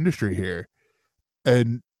comic book industry here.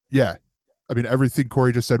 And yeah, I mean, everything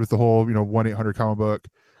Corey just said with the whole, you know, 1-800-comic-book,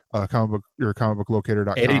 comic book or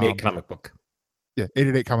comicbooklocator.com. 888 comic book. Yeah,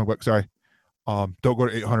 888 comic book. Sorry. Don't go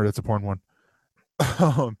to 800. That's a porn one.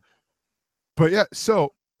 But yeah,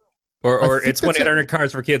 so or it's 1-800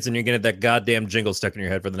 Cars for Kids, and you're gonna get that goddamn jingle stuck in your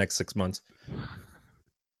head for the next 6 months.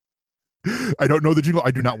 I don't know the jingle.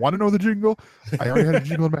 I do not want to know the jingle. I already had a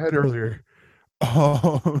jingle in my head earlier.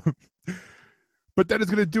 But that is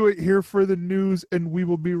going to do it here for the news, and we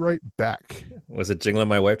will be right back. Was it jingling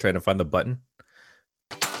my wife trying to find the button?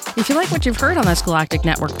 If you like what you've heard on this Galactic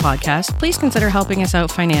Network podcast, please consider helping us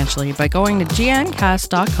out financially by going to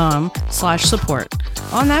gncast.com/support.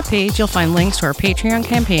 On that page, you'll find links to our Patreon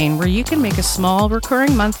campaign where you can make a small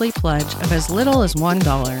recurring monthly pledge of as little as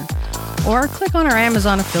 $1. Or click on our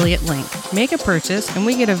Amazon affiliate link, make a purchase, and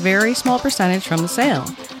we get a very small percentage from the sale.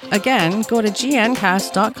 Again, go to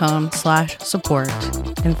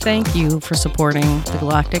gncast.com/support. And thank you for supporting the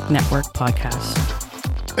Galactic Network podcast.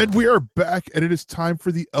 And we are back, and it is time for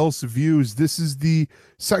the Else Views. This is the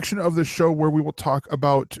section of the show where we will talk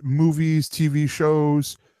about movies, TV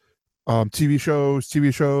shows, maybe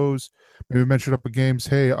mention up with games.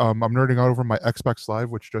 Hey, I'm nerding out over my Xbox Live,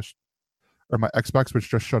 my Xbox, which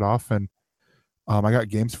just shut off, and I got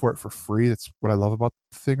games for it for free. That's what I love about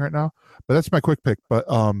the thing right now. But that's my quick pick. But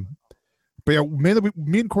yeah, mainly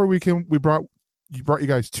me and Corey, you brought you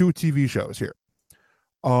guys 2 TV shows here.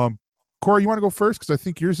 Corey, you want to go first? Because I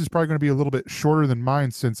think yours is probably going to be a little bit shorter than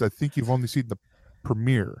mine, since I think you've only seen the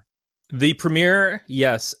premiere. The premiere,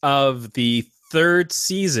 yes, of the 3rd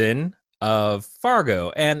season of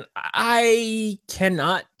Fargo, and I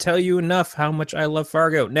cannot tell you enough how much I love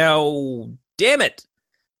Fargo. Now, damn it.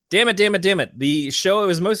 The show I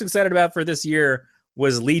was most excited about for this year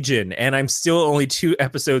was Legion, and I'm still only 2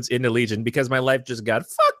 episodes into Legion because my life just got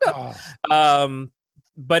fucked up.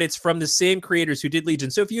 But it's from the same creators who did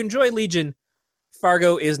Legion. So if you enjoy Legion,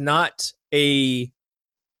 Fargo is not a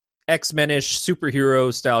X-Men-ish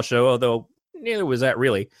superhero style show, although neither was that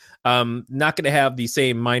really. Not going to have the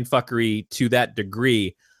same mindfuckery to that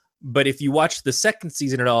degree. But if you watch the second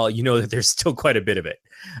season at all, you know that there's still quite a bit of it.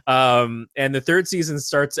 And the third season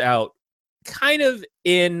starts out kind of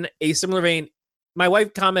in a similar vein. My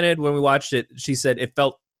wife commented when we watched it, she said it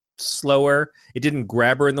felt slower. It didn't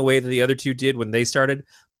grab her in the way that the other two did when they started.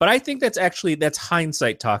 But I think that's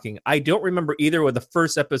hindsight talking. I don't remember either of the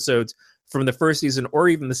first episodes from the first season or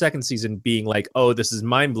even the second season being like, oh, this is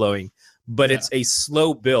mind-blowing. But it's a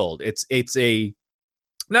slow build. It's a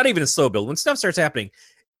not even a slow build. When stuff starts happening,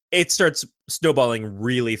 it starts snowballing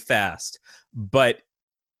really fast. But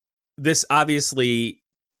this obviously,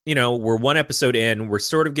 we're 1 episode in. We're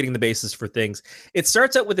sort of getting the basis for things. It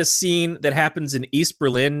starts out with a scene that happens in East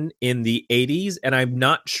Berlin in the 80s, and I'm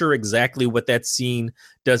not sure exactly what that scene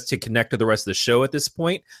does to connect to the rest of the show at this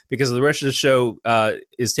point, because the rest of the show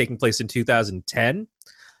is taking place in 2010.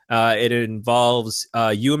 It involves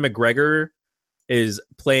Ewan McGregor is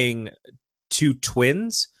playing 2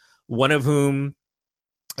 twins, one of whom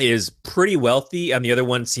is pretty wealthy, and the other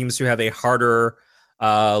one seems to have a harder,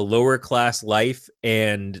 lower class life.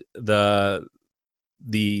 And the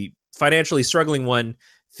financially struggling one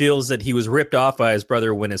feels that he was ripped off by his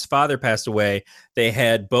brother when his father passed away. They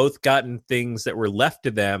had both gotten things that were left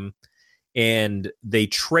to them, and they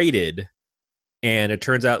traded. And it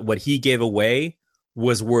turns out what he gave away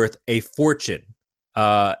was worth a fortune,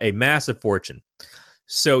 a massive fortune.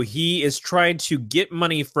 So he is trying to get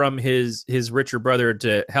money from his richer brother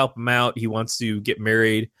to help him out. He wants to get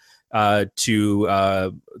married to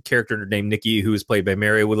a character named Nikki, who is played by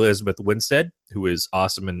Mary Elizabeth Winstead, who is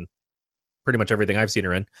awesome in pretty much everything I've seen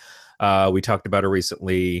her in. We talked about her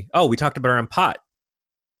recently. Oh, we talked about her on Pot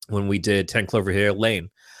when we did 10 Cloverhill Lane.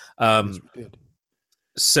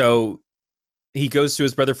 So he goes to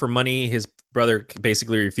his brother for money. His brother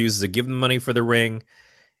basically refuses to give him money for the ring,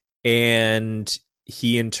 and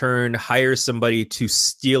he in turn hires somebody to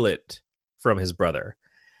steal it from his brother.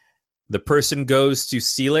 The person goes to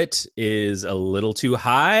steal it is a little too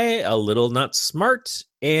high, a little not smart,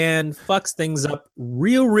 and fucks things up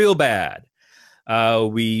real bad.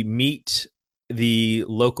 We meet the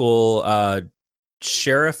local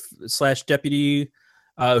sheriff / deputy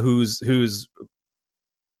whose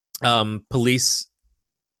police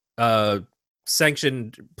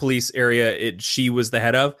sanctioned police area she was the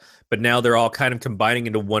head of, but now they're all kind of combining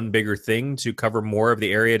into one bigger thing to cover more of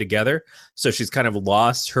the area together. So she's kind of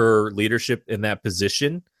lost her leadership in that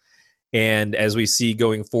position. And as we see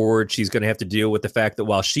going forward, she's going to have to deal with the fact that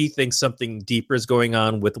while she thinks something deeper is going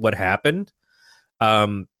on with what happened,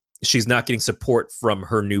 she's not getting support from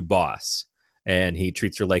her new boss. And he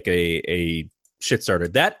treats her like a shit starter.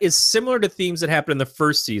 That is similar to themes that happened in the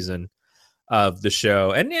first season of the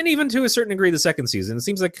show, and even to a certain degree the second season. It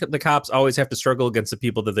seems like the cops always have to struggle against the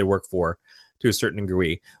people that they work for to a certain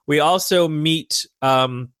degree. We also meet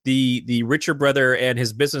the richer brother and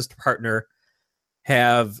his business partner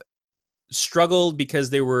have struggled because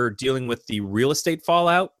they were dealing with the real estate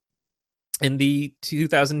fallout in the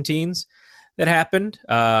 2000 teens that happened.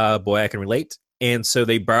 Boy, I can relate. And so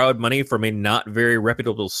they borrowed money from a not very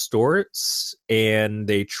reputable source, and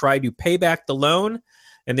they tried to pay back the loan,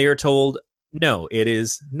 and they are told, no, it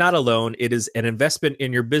is not a loan. It is an investment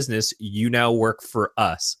in your business. You now work for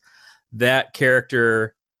us. That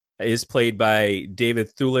character is played by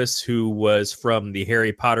David Thewlis, who was from the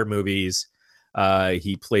Harry Potter movies.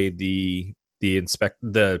 He played the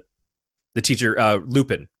teacher,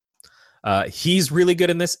 Lupin. He's really good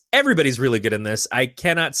in this. Everybody's really good in this. I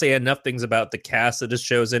cannot say enough things about the cast that is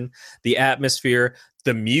chosen, the atmosphere,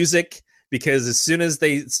 the music, because as soon as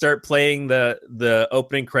they start playing the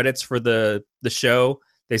opening credits for the show,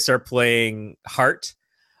 they start playing Heart,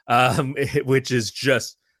 which is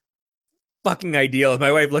just fucking ideal.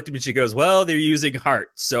 My wife looked at me, she goes, well, they're using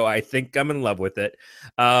Heart, so I think I'm in love with it.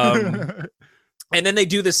 And then they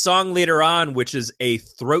do this song later on, which is a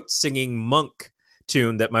throat singing monk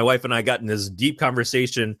tune that my wife and I got in this deep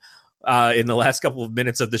conversation in the last couple of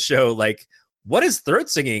minutes of the show. Like, what is throat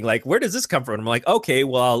singing? Like, where does this come from? And I'm like, okay,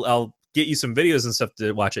 well, I'll get you some videos and stuff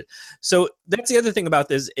to watch it. So that's the other thing about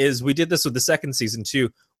this is we did this with the second season too,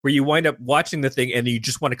 where you wind up watching the thing and you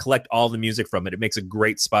just want to collect all the music from it. It makes a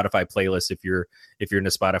great Spotify playlist if you're into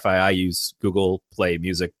Spotify. I use Google Play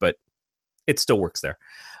Music, but it still works there.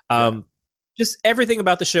 Just everything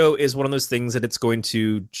about the show is one of those things that it's going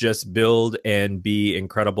to just build and be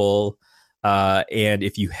incredible. And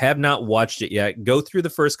if you have not watched it yet, go through the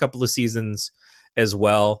first couple of seasons as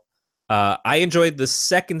well. I enjoyed the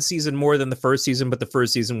second season more than the first season, but the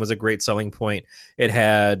first season was a great selling point. It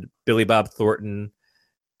had Billy Bob Thornton.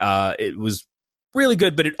 It was really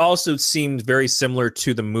good, but it also seemed very similar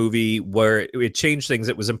to the movie where it changed things.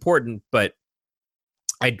 It was important, but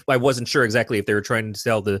I wasn't sure exactly if they were trying to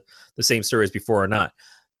tell the same story as before or not.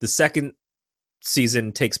 The second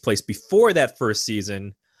season takes place before that first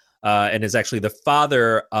season, and is actually the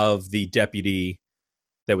father of the deputy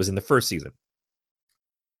that was in the first season.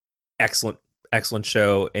 Excellent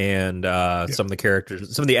show, and some of the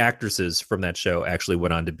characters, some of the actresses from that show actually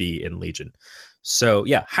went on to be in Legion. So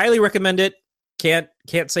yeah, highly recommend it. Can't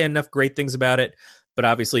say enough great things about it, but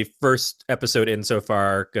obviously first episode in so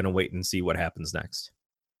far, gonna wait and see what happens next.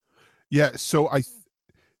 Yeah, so I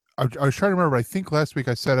was trying to remember. I think last week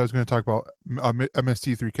I said I was going to talk about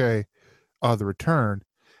MST3K, the return,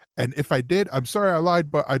 and if I did, I'm sorry I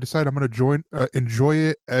lied, but I decided I'm going to enjoy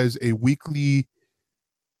it as a weekly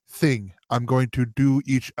thing. I'm going to do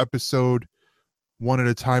each episode one at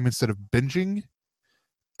a time instead of binging,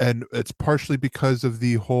 and it's partially because of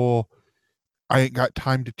the whole I ain't got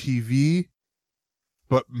time to TV,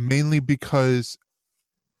 but mainly because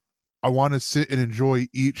I want to sit and enjoy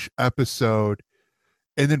each episode.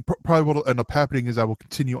 And then probably what will end up happening is I will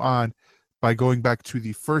continue on by going back to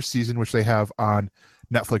the first season, which they have on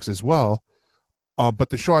Netflix as well. But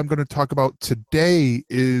the show I'm going to talk about today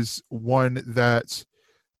is one that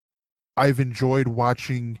I've enjoyed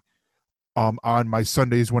watching on my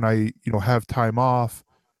Sundays when I have time off,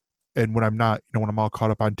 and when I'm not, when I'm all caught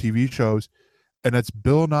up on TV shows. And that's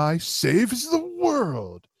Bill Nye Saves the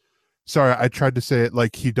World. Sorry, I tried to say it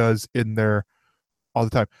like he does in there all the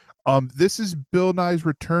time. This is Bill Nye's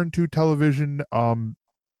return to television,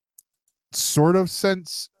 sort of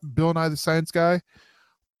since Bill Nye the Science Guy.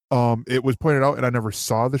 It was pointed out, and I never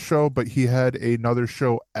saw the show, but he had another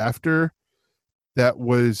show after that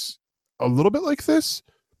was a little bit like this.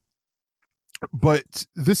 But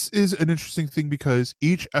this is an interesting thing because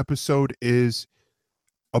each episode is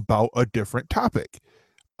about a different topic.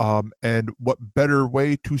 And what better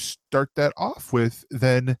way to start that off with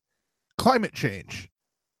than climate change?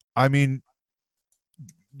 I mean,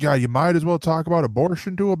 yeah, you might as well talk about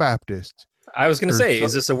abortion to a Baptist. I was going to say,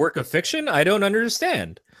 is this a work of fiction? I don't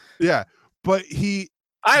understand. Yeah, but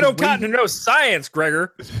I don't cotton to no science,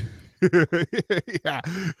 Gregor. Yeah.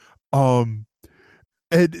 And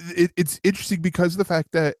it's interesting because of the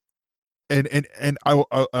fact that, and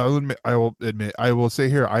I will say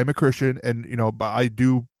here, I'm a Christian, and but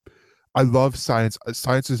I love science.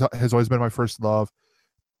 Science has always been my first love,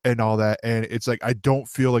 and all that. And it's like I don't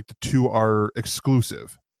feel like the two are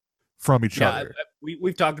exclusive from each other.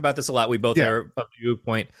 We've talked about this a lot. We both are up to a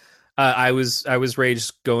point. I was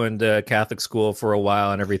raised going to Catholic school for a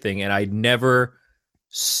while and everything, and I never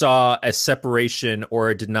saw a separation or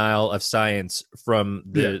a denial of science from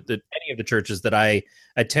any of the churches that I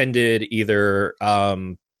attended, either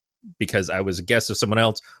because I was a guest of someone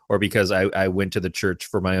else or because I went to the church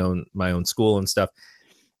for my own school and stuff.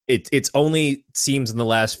 It's only seems in the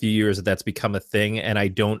last few years that that's become a thing, and I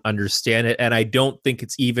don't understand it, and I don't think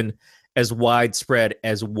it's even as widespread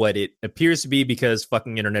as what it appears to be, because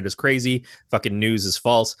fucking internet is crazy, fucking news is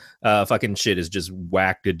false, fucking shit is just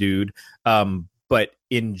whacked a dude. But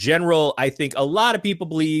in general, I think a lot of people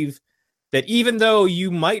believe that even though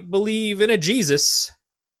you might believe in a Jesus,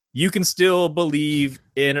 you can still believe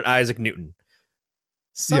in an Isaac Newton.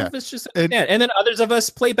 Some of us just and then others of us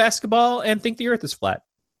play basketball and think the earth is flat.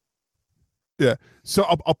 Yeah. So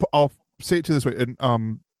I'll say it to this way, and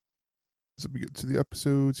so let me get to the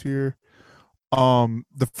episodes here.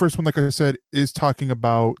 The first one, like I said, is talking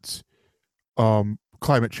about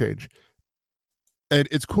climate change. And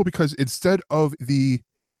it's cool because instead of the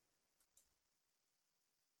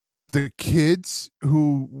kids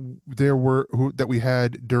that we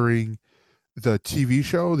had during the TV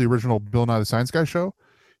show, the original Bill Nye the Science Guy show,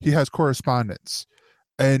 he has correspondence.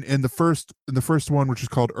 And in the first one, which is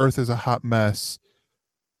called Earth is a Hot Mess,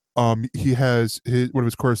 he has one of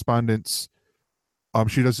his correspondents.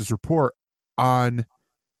 She does this report on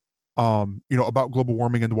about global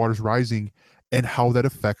warming and the waters rising and how that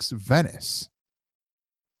affects Venice.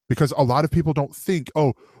 Because a lot of people don't think,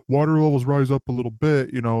 oh, water levels rise up a little bit,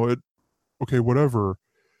 okay, whatever.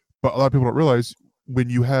 But a lot of people don't realize when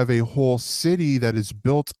you have a whole city that is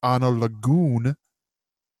built on a lagoon,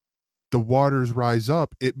 the waters rise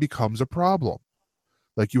up, it becomes a problem.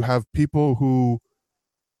 Like you have people who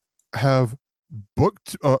have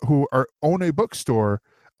own a bookstore,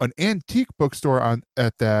 an antique bookstore on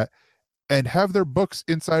at that, and have their books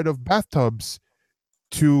inside of bathtubs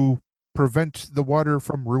to prevent the water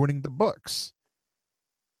from ruining the books.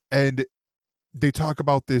 And they talk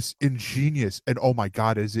about this ingenious, and oh my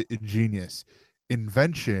god, is it ingenious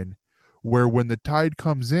invention where when the tide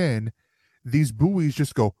comes in, these buoys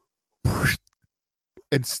just go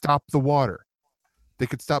and stop the water. They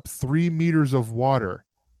could stop 3 meters of water,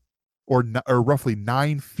 or roughly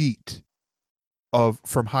 9 feet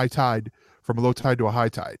from high tide, from a low tide to a high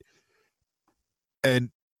tide, and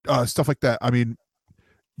stuff like that. I mean,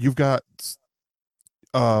 you've got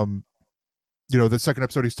the second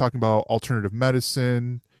episode, he's talking about alternative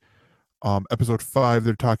medicine. Episode 5,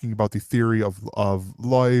 they're talking about the theory of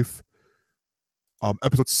life.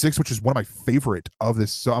 Episode 6, which is one of my favorite of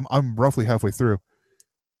this, so I'm roughly halfway through,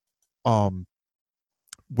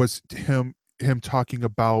 was him talking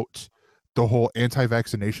about the whole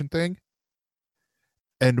anti-vaccination thing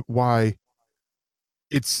and why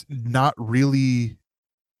it's not really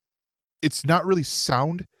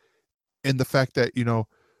sound, in the fact that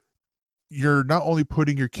you're not only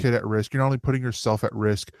putting your kid at risk, you're not only putting yourself at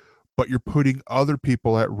risk, but you're putting other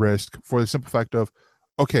people at risk, for the simple fact of,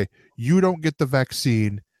 okay, you don't get the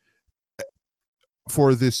vaccine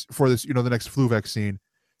for this, the next flu vaccine,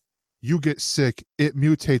 you get sick, it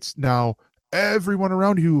mutates. Now everyone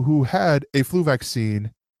around you who had a flu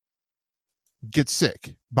vaccine gets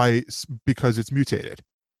sick because it's mutated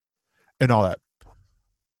and all that.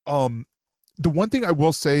 The one thing I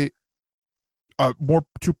will say, more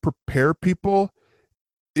to prepare people,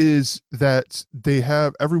 is that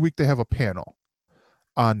every week they have a panel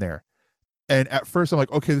on there. And at first I'm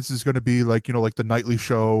like, okay, this is going to be like, like the nightly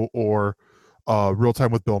show or Real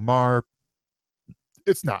Time with Bill Maher.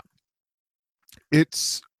 It's not.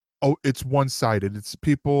 It's one-sided. It's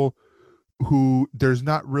people who there's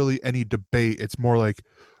not really any debate. It's more like,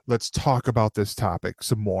 let's talk about this topic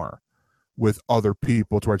some more with other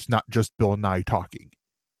people, to where it's not just Bill and I talking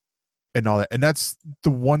and all that. And that's the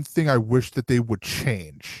one thing I wish that they would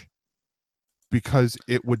change, because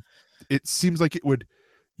it seems like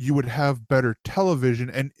you would have better television,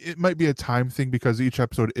 and it might be a time thing because each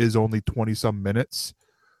episode is only 20 some minutes.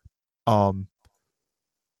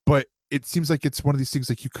 But it seems like it's one of these things,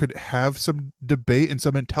 like, you could have some debate, and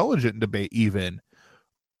some intelligent debate even,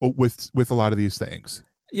 with a lot of these things.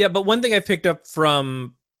 Yeah, but one thing I picked up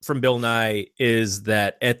from Bill Nye is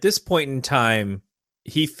that at this point in time,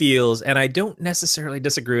 he feels, and I don't necessarily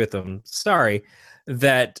disagree with him, sorry,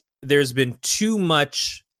 that there's been too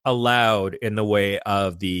much allowed in the way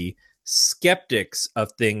of the skeptics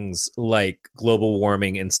of things like global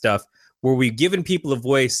warming and stuff, where we've given people a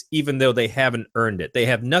voice even though they haven't earned it. They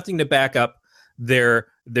have nothing to back up their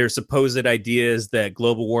supposed ideas that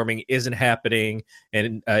global warming isn't happening,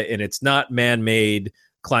 and it's not man-made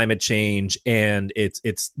climate change, and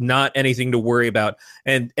it's not anything to worry about,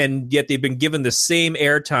 and yet they've been given the same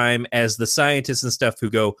airtime as the scientists and stuff who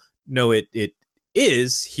go, no, it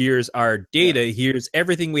is, here's our data, here's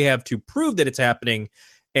everything we have to prove that it's happening,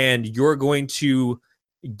 and you're going to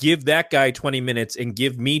give that guy 20 minutes and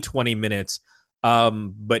give me 20 minutes,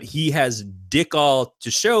 but he has dick all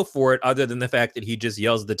to show for it, other than the fact that he just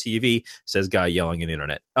yells at the TV, says guy yelling at the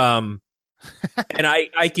internet. And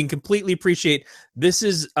I can completely appreciate this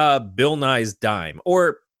is Bill Nye's dime,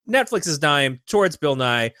 or Netflix's dime towards Bill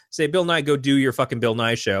Nye. Say, Bill Nye, go do your fucking Bill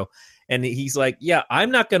Nye show. And he's like, yeah, I'm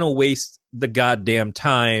not going to waste the goddamn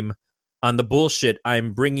time on the bullshit.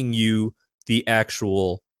 I'm bringing you the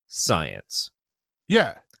actual science.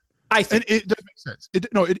 Yeah. I think and it does make sense.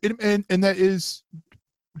 And that is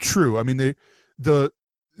true. I mean,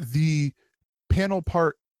 the panel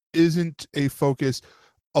part isn't a focus.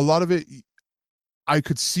 A lot of it I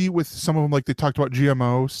could see with some of them, like they talked about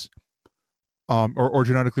GMOs, or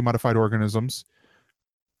genetically modified organisms,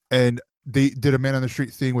 and they did a man on the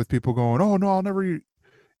street thing with people going, "Oh no, I'll never eat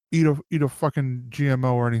a fucking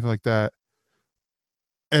GMO or anything like that."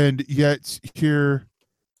 And yet here,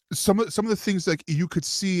 some of the things, like, you could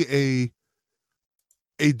see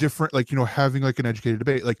a different, like, having like an educated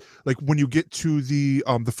debate, like when you get to the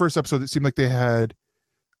first episode, it seemed like they had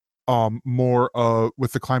more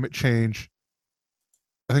with the climate change.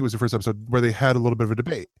 I think it was the first episode where they had a little bit of a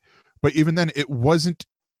debate, but even then it wasn't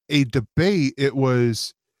a debate. It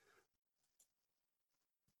was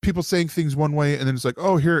people saying things one way, and then it's like,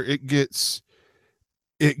 oh, here it gets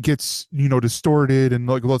distorted, and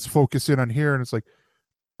like, let's focus in on here, and it's like,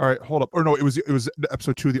 all right, hold up. Or no, it was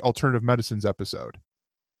episode 2, the alternative medicines episode,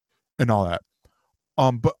 and all that.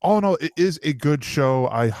 But all in all, it is a good show.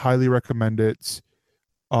 I highly recommend it.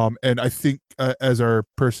 And I think, as our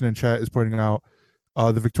person in chat is pointing out,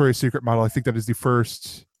 the Victoria's Secret model, I think that is the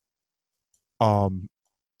first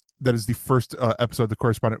episode, the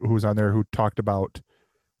correspondent who was on there who talked about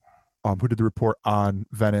who did the report on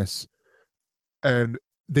Venice. And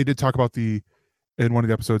they did talk about in one of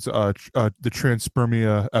the episodes, the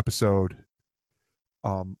Transpermia episode,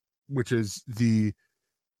 which is the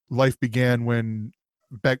life began when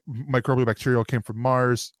microbial bacterial came from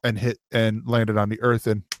Mars and hit and landed on the Earth,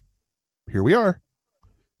 and here we are.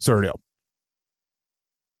 Sorry.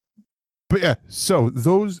 But yeah, so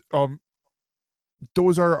those are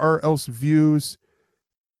our Else views,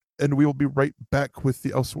 and we will be right back with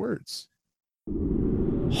the Else words.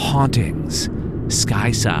 Hauntings,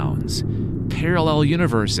 sky sounds, parallel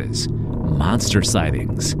universes, monster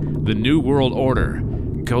sightings, the New World Order,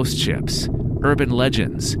 ghost ships, urban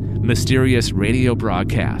legends, mysterious radio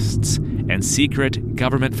broadcasts, and secret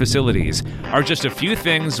government facilities are just a few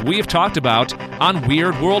things we've talked about on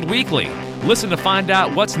Weird World Weekly. Listen to find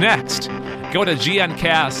out what's next. Go to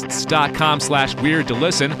gncasts.com/weird to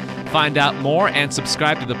listen, find out more, and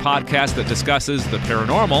subscribe to the podcast that discusses the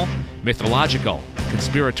paranormal, mythological,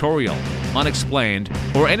 conspiratorial, unexplained,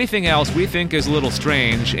 or anything else we think is a little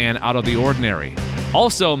strange and out of the ordinary.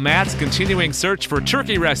 Also, Matt's continuing search for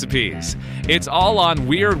turkey recipes. It's all on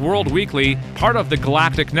Weird World Weekly, part of the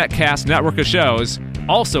Galactic Netcast network of shows,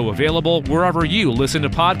 also available wherever you listen to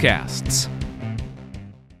podcasts.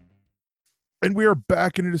 And we are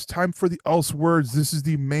back, and it is time for the Else words. This is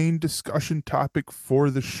the main discussion topic for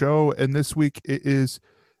the show, and this week it is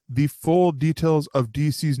the full details of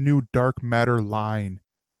DC's new Dark Matter line.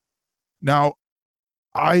 Now,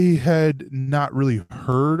 I had not really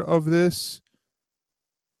heard of this.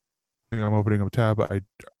 I'm opening up a tab I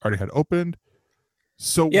already had opened.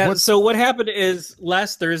 So what happened is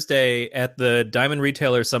last Thursday at the Diamond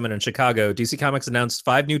Retailer Summit in Chicago, DC Comics announced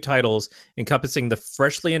 5 new titles encompassing the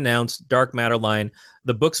freshly announced Dark Matter line.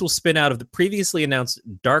 The books will spin out of the previously announced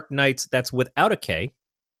Dark Knights, that's without a K,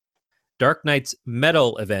 Dark Knights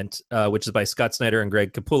Metal event, which is by Scott Snyder and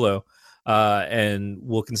Greg Capullo, and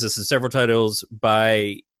will consist of several titles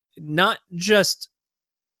by not just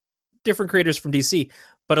different creators from DC,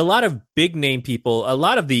 but a lot of big name people, a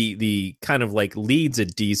lot of the kind of like leads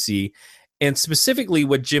at DC. And specifically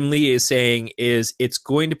what Jim Lee is saying is it's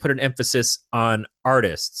going to put an emphasis on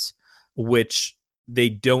artists, which they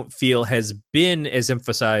don't feel has been as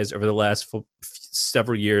emphasized over the last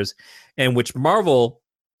several years, and which Marvel,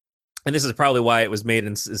 and this is probably why it was made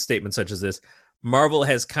in a statement such as this, Marvel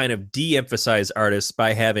has kind of de-emphasized artists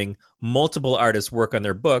by having multiple artists work on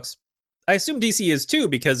their books. I assume DC is too,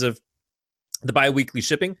 because of the bi-weekly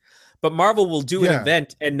shipping, but Marvel will do an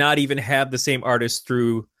event and not even have the same artist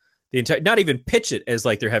through the entire, not even pitch it as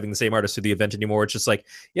like they're having the same artist through the event anymore. It's just like,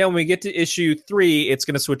 yeah, when we get to issue 3, it's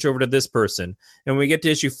going to switch over to this person. And when we get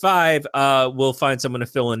to issue 5, we'll find someone to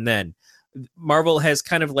fill in then. Marvel has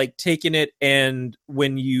kind of like taken it, and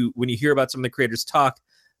when you hear about some of the creators talk,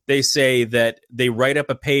 they say that they write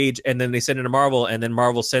up a page and then they send it to Marvel, and then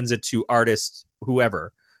Marvel sends it to artist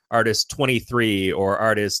whoever. Artist 23 or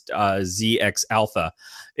artist ZX Alpha.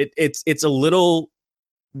 It's a little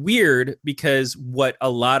weird, because what a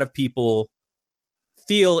lot of people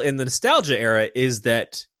feel in the nostalgia era is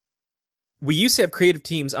that we used to have creative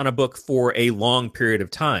teams on a book for a long period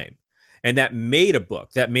of time, and that made a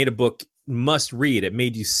book must read. It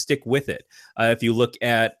made you stick with it. If you look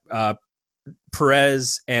at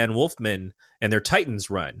Perez and Wolfman and their Titans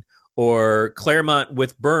run, or Claremont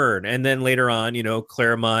with Byrne, and then later on,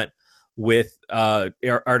 Claremont with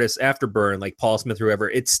artists after Byrne, like Paul Smith or whoever,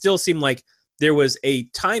 it still seemed like there was a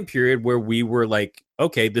time period where we were like,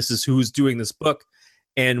 okay, this is who's doing this book,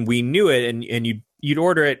 and we knew it, and you'd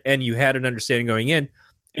order it, and you had an understanding going in,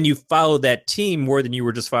 and you followed that team more than you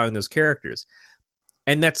were just following those characters.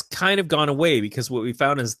 And that's kind of gone away, because what we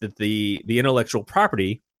found is that the intellectual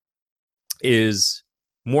property is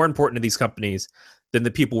more important to these companies than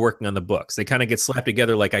the people working on the books. They kind of get slapped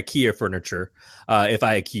together like IKEA furniture. If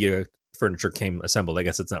IKEA furniture came assembled, I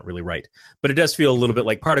guess it's not really right, but it does feel a little bit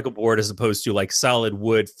like particle board as opposed to like solid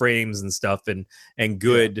wood frames and stuff, and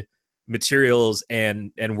good materials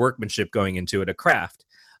and workmanship going into it, a craft.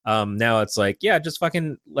 Now it's like, yeah, just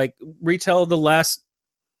fucking like retell the last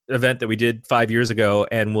event that we did 5 years ago,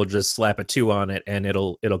 and we'll just slap a 2 on it, and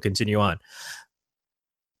it'll continue on.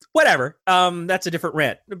 Whatever. That's a different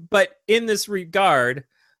rant. But in this regard,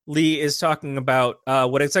 Lee is talking about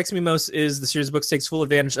what excites me most is the series of books takes full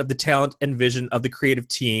advantage of the talent and vision of the creative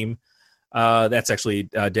team. That's actually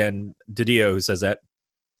Dan DiDio who says that.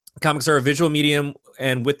 Comics are a visual medium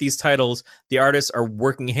And with these titles, the artists are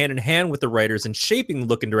working hand in hand with the writers and shaping the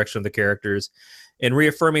look and direction of the characters and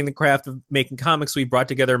reaffirming the craft of making comics. We brought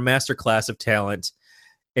together a masterclass of talent,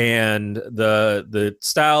 and the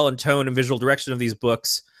style and tone and visual direction of these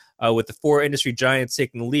books, with the 4 industry giants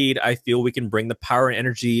taking the lead, I feel we can bring the power and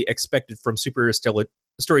energy expected from superhero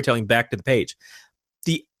storytelling back to the page.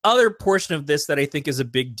 The other portion of this that I think is a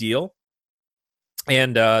big deal,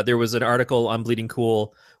 and there was an article on Bleeding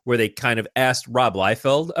Cool where they kind of asked Rob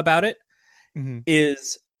Liefeld about it,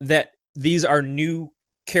 is that these are new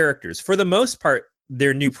characters. For the most part,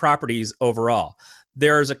 they're new properties overall.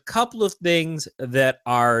 There's a couple of things that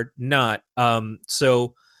are not.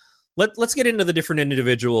 So let's get into the different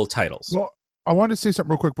individual titles. Well, I want to say something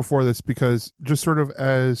real quick before this, because just sort of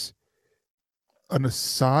as an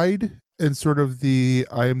aside and sort of the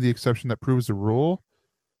I am the exception that proves the rule,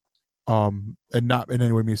 and not in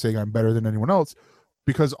any way me saying I'm better than anyone else,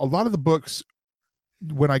 because a lot of the books,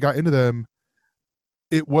 when I got into them,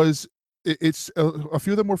 it's a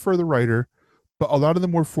few of them were for the writer, but a lot of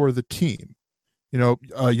them were for the team. You know,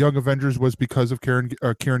 Young Avengers was because of Kieran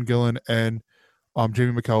Gillen and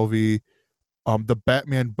Jamie McKelvey. The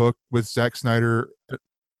Batman book with Scott Snyder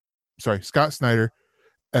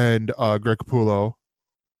and Greg Capullo.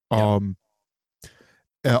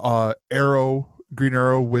 Green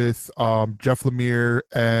Arrow with Jeff Lemire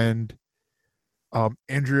and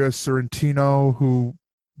Andrea Sorrentino, who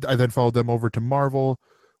I then followed them over to Marvel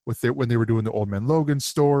when they were doing the Old Man Logan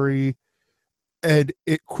story. And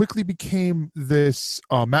it quickly became this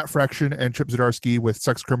Matt Fraction and Chip Zdarsky with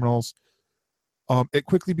Sex Criminals. It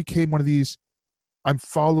quickly became one of these, I'm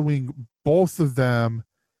following both of them,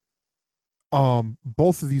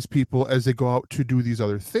 both of these people as they go out to do these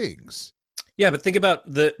other things. Yeah, but think about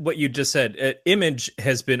what you just said. Image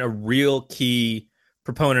has been a real key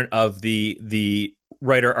proponent of the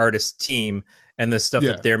writer-artist team and the stuff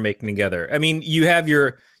that they're making together. I mean, you have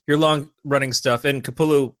your long-running stuff, and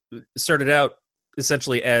Capullo started out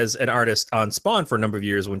essentially as an artist on Spawn for a number of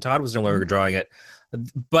years when Todd was no longer drawing it.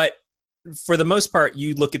 But for the most part,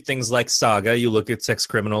 you look at things like Saga, you look at Sex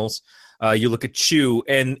Criminals, you look at Chew,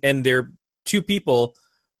 and they're two people,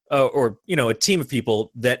 or a team of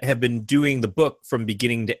people that have been doing the book from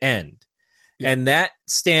beginning to end. And that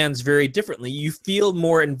stands very differently. You feel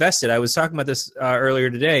more invested. I was talking about this earlier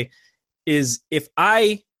today, is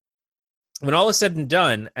when all is said and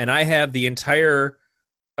done, and I have the entire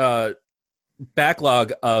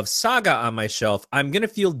backlog of Saga on my shelf, I'm going to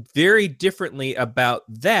feel very differently about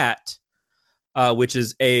that, which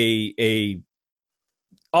is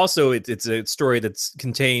also it's a story that's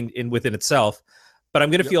contained within itself. But I'm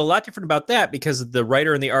going to feel a lot different about that because of the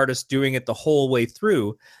writer and the artist doing it the whole way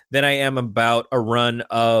through than I am about a run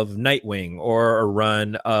of Nightwing or a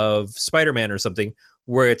run of Spider-Man or something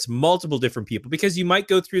where it's multiple different people. Because you might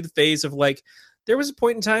go through the phase of like, there was a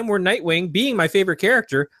point in time where Nightwing, being my favorite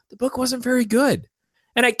character, the book wasn't very good.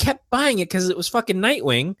 And I kept buying it because it was fucking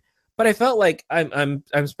Nightwing. But I felt like I'm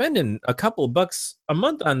spending a couple of bucks a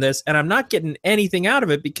month on this and I'm not getting anything out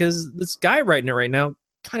of it because this guy writing it right now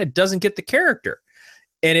kind of doesn't get the character.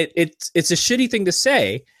 And it's a shitty thing to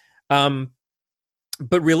say, but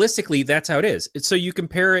realistically, that's how it is. So you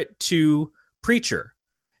compare it to Preacher,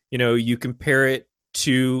 you compare it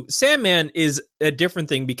to Sandman is a different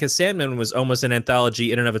thing because Sandman was almost an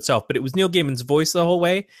anthology in and of itself, but it was Neil Gaiman's voice the whole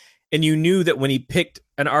way. And you knew that when he picked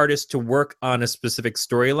an artist to work on a specific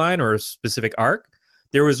storyline or a specific arc,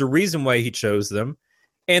 there was a reason why he chose them.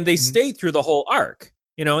 And they stayed through the whole arc.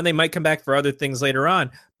 And they might come back for other things later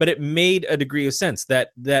on, but it made a degree of sense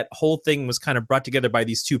that whole thing was kind of brought together by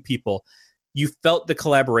these two people. You felt the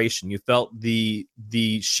collaboration, you felt the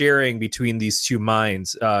sharing between these two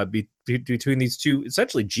minds, between these two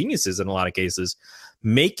essentially geniuses in a lot of cases,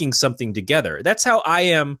 making something together. That's how I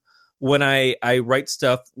am when I write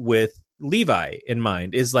stuff with Levi in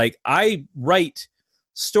mind. Is like I write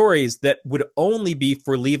stories that would only be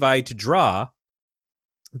for Levi to draw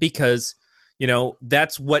because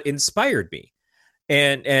that's what inspired me.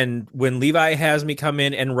 And when Levi has me come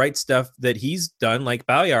in and write stuff that he's done, like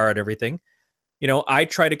Balyar and everything, I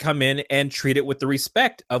try to come in and treat it with the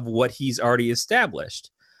respect of what he's already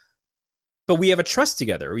established. But we have a trust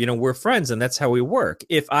together. We're friends, and that's how we work.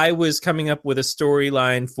 If I was coming up with a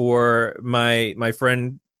storyline for my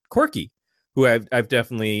friend Corky, who I've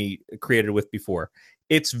definitely created with before,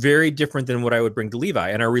 it's very different than what I would bring to Levi.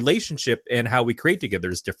 And our relationship and how we create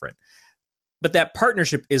together is different. But that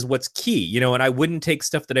partnership is what's key, and I wouldn't take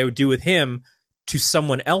stuff that I would do with him to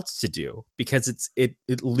someone else to do because it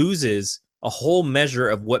loses a whole measure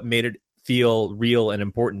of what made it feel real and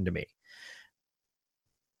important to me.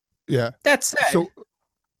 Yeah. That's it. So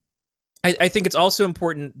I think it's also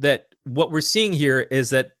important that what we're seeing here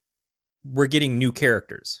is that we're getting new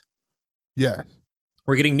characters. Yeah.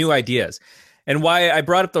 We're getting new ideas. And why I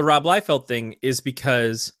brought up the Rob Liefeld thing is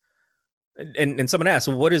because, and someone asked,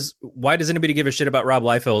 well, why does anybody give a shit about Rob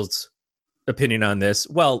Liefeld's opinion on this?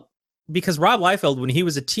 Well, because Rob Liefeld, when he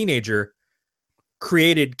was a teenager,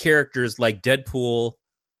 created characters like Deadpool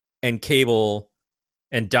and Cable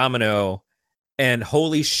and Domino, and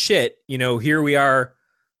holy shit, here we are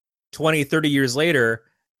 20, 30 years later,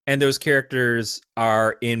 and those characters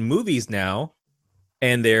are in movies now,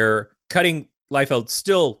 and they're cutting Liefeld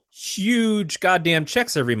still huge goddamn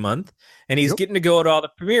checks every month, and he's getting to go to all the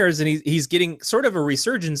premieres, and he's getting sort of a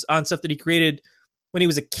resurgence on stuff that he created when he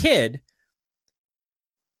was a kid.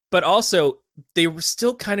 But also, they were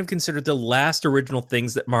still kind of considered the last original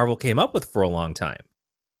things that Marvel came up with for a long time.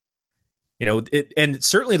 And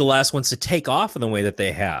certainly the last ones to take off in the way that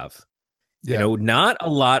they have. Yeah. Not a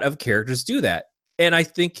lot of characters do that. And I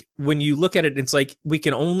think when you look at it, it's like we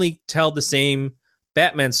can only tell the same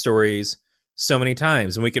Batman stories so many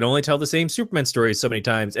times, and we can only tell the same Superman stories so many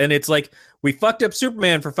times. And it's like we fucked up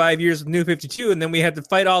Superman for 5 years with New 52, and then we had to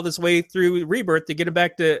fight all this way through Rebirth to get it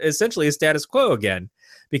back to essentially a status quo again,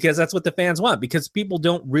 because that's what the fans want, because people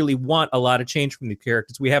don't really want a lot of change from the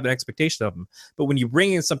characters. We have an expectation of them. But when you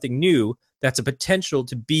bring in something new, that's a potential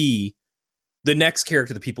to be the next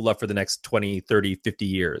character that people love for the next 20, 30, 50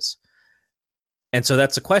 years. And so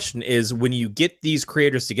that's the question, is when you get these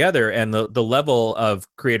creators together and the level of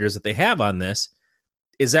creators that they have on this,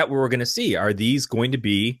 is that what we're going to see? Are these going to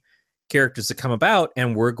be characters that come about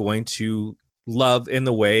and we're going to love in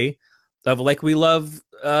the way of like we love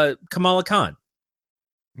Kamala Khan,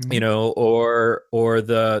 or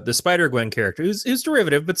the Spider-Gwen character who's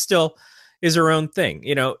derivative, but still is her own thing.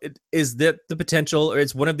 Is that the potential, or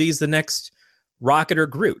is one of these the next Rocket or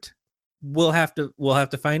Groot? We'll have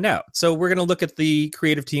to find out. So we're going to look at the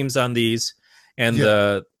creative teams on these and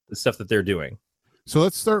the stuff that they're doing. So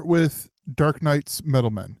let's start with Dark Knight's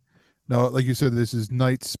Middlemen. Now, like you said, this is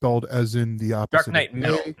Knight spelled as in the opposite. Dark Knight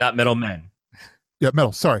Middle, not Middlemen. Yeah,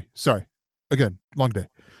 Metal. Sorry. Again, long day.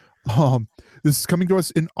 This is coming to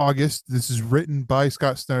us in August. This is written by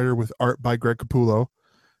Scott Snyder with art by Greg Capullo.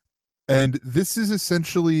 And this is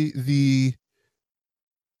essentially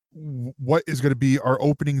what is going to be our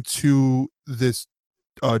opening to this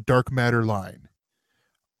Dark Matter line,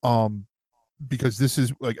 because this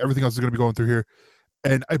is like everything else is going to be going through here,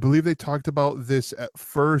 and I believe they talked about this at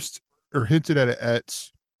first or hinted at it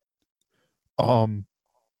at I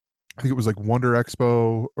think it was like Wonder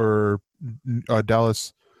Expo or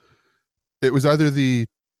Dallas. It was either the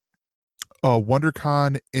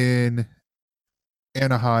WonderCon in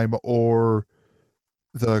Anaheim or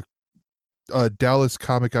the Dallas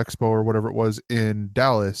Comic Expo or whatever it was in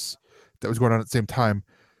Dallas that was going on at the same time.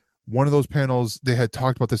 One of those panels, they had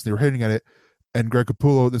talked about this and they were hitting at it, and Greg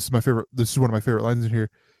Capullo, this is one of my favorite lines in here,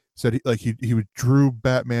 said he drew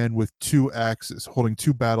Batman with 2 axes, holding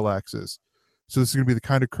 2 battle axes. So this is going to be the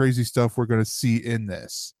kind of crazy stuff we're going to see in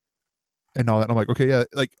this and all that. And I'm like, okay, yeah.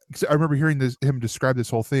 Like, I remember hearing him describe this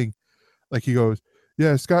whole thing. Like, he goes,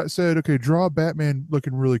 yeah, Scott said, okay, draw Batman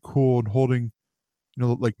looking really cool and holding,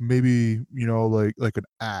 like maybe, like an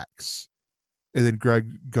axe. And then Greg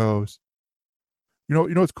goes,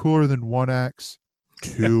 what's cooler than 1 axe?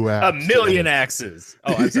 2 axes. 1,000,000 axes.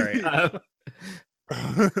 Oh, I'm sorry.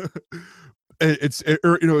 It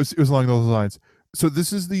was along those lines. So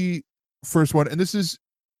this is the first one, and this is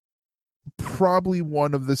probably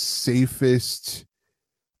one of the safest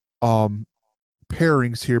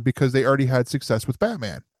pairings here because they already had success with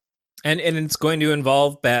Batman. And it's going to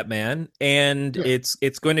involve Batman, and it's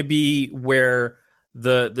going to be where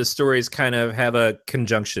the stories kind of have a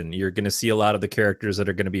conjunction. You're going to see a lot of the characters that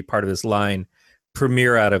are going to be part of this line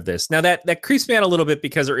premiere out of this. Now that creeps me out a little bit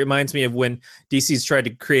because it reminds me of when DC's tried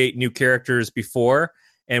to create new characters before,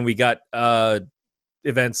 and we got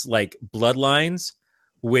events like Bloodlines,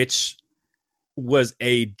 which was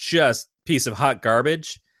a just piece of hot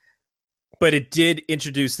garbage, but it did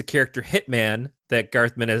introduce the character Hitman that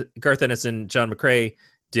Garth Ennis and John McCrae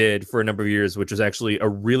did for a number of years, which was actually a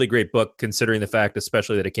really great book, considering the fact,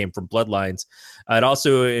 especially that it came from Bloodlines. It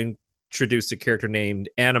also introduced a character named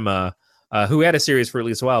Anima, who had a series for at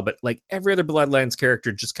least a while, but like every other Bloodlines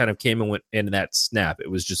character just kind of came and went in that snap. It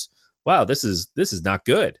was just, wow, this is not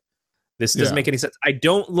good. This doesn't make any sense. I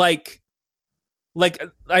don't like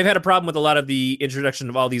I've had a problem with a lot of the introduction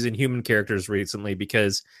of all these Inhuman characters recently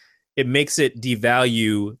because it makes it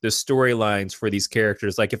devalue the storylines for these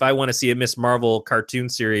characters. Like if I want to see a Miss Marvel cartoon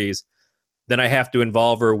series, then I have to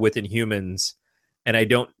involve her with Inhumans. And I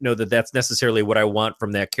don't know that that's necessarily what I want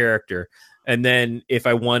from that character. And then if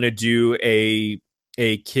I want to do a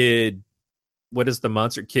kid, what is the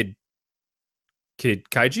monster kid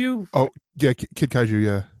kaiju? Oh yeah, Kid Kaiju.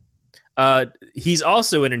 Yeah. He's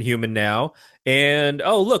also an Inhuman now, and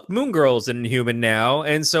oh look, Moon Girl's an Inhuman now,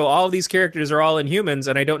 and so all these characters are all Inhumans,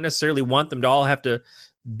 and I don't necessarily want them to all have to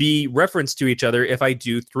be referenced to each other if I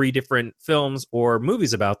do 3 different films or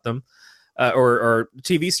movies about them, or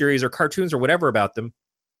TV series or cartoons or whatever about them.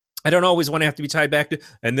 I don't always want to have to be tied back to,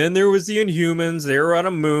 and then there was the Inhumans, they were on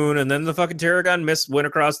a moon, and then the fucking Terragon mist went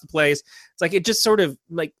across the place. It's like, it just sort of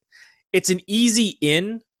like, it's an easy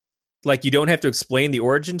in, like you don't have to explain the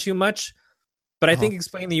origin too much, but I think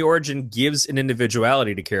explaining the origin gives an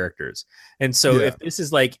individuality to characters. And so if this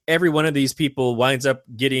is like every one of these people winds up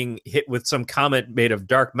getting hit with some comet made of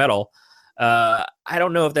dark metal, I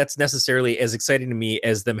don't know if that's necessarily as exciting to me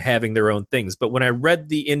as them having their own things. But when I read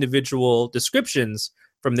the individual descriptions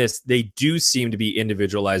from this, they do seem to be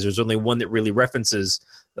individualized. There's only one that really references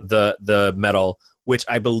the metal, which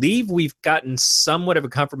I believe we've gotten somewhat of a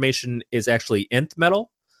confirmation is actually nth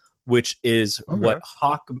metal, which is what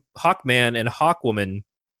Hawkman and Hawkwoman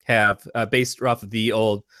have, based off of the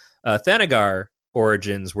old Thanagar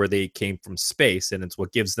origins, where they came from space, and it's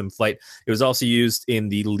what gives them flight. It was also used in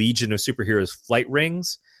the Legion of Superheroes flight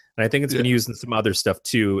rings, and I think it's been used in some other stuff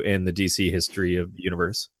too in the DC history of the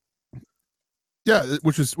universe. Yeah,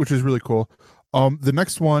 which is really cool. The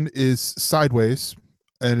next one is Sideways,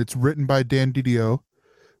 and it's written by Dan Didio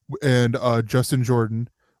and Justin Jordan,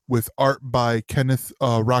 with art by Kenneth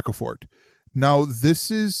Rocafort. Now,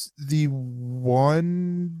 this is the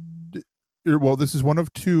one. Well, this is one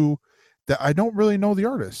of 2 that I don't really know the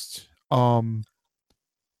artist.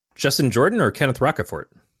 Justin Jordan or Kenneth Rocafort?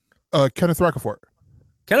 Kenneth Rocafort.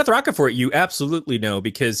 Kenneth Rocafort, you absolutely know,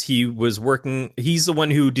 because he was working. He's the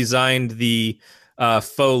one who designed the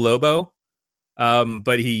Faux Lobo,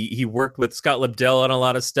 but he worked with Scott Lobdell on a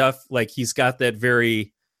lot of stuff. Like, he's got that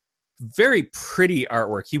very, very pretty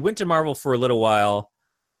artwork. He went to Marvel for a little while,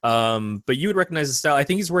 but you would recognize his style. I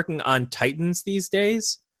think he's working on Titans these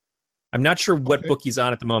days. I'm not sure what book he's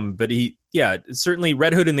on at the moment, but certainly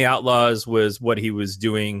Red Hood and the Outlaws was what he was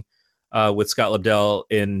doing with Scott Lobdell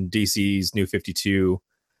in DC's New 52.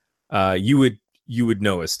 You would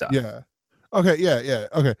know his stuff. Yeah. Okay. Yeah.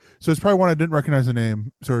 Okay. So it's probably one I didn't recognize the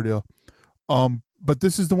name, sort of deal. But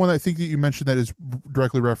this is the one I think that you mentioned that is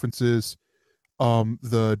directly references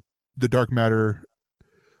the dark matter.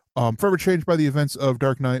 Forever changed by the events of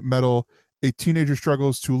Dark Knight Metal, a teenager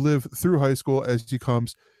struggles to live through high school as he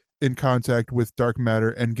comes in contact with dark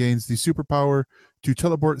matter and gains the superpower to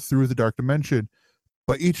teleport through the dark dimension.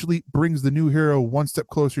 But each leap brings the new hero one step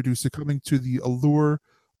closer to succumbing to the allure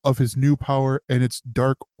of his new power and its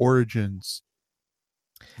dark origins.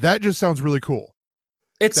 That just sounds really cool.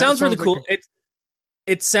 It sounds really cool.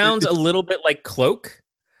 It sounds a little bit like Cloak.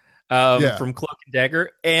 From Cloak and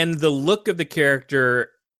Dagger, and the look of the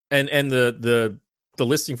character and the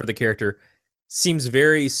listing for the character seems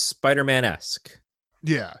very Spider-Man-esque.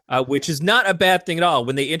 Yeah. Which is not a bad thing at all.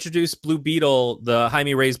 When they introduced Blue Beetle, the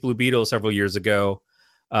Jaime Reyes Blue Beetle several years ago,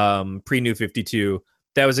 pre-New 52,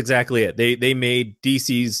 that was exactly it. They made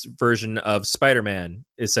DC's version of Spider-Man,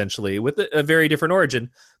 essentially, with a very different origin.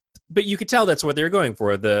 But you could tell that's what they were going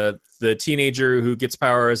for. The teenager who gets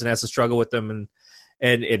powers and has to struggle with them,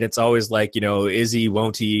 and it's always like, is he,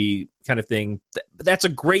 won't he, kind of thing. That's a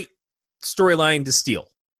great storyline to steal.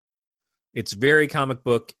 It's very comic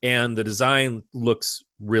book, and the design looks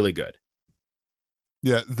really good.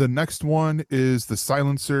 Yeah, the next one is The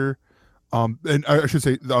Silencer. And I should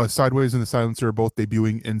say Sideways and The Silencer are both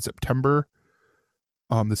debuting in September.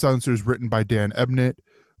 The Silencer is written by Dan Ebnett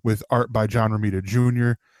with art by John Romita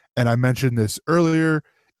Jr. And I mentioned this earlier.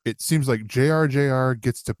 It seems like JRJR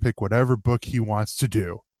gets to pick whatever book he wants to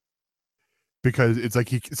do. Because it's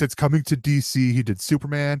like it's coming to DC, he did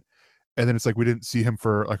Superman, and then it's like we didn't see him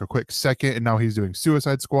for like a quick second, and now he's doing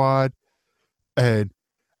Suicide Squad. And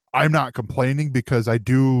I'm not complaining because I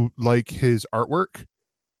do like his artwork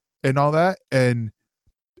and all that. And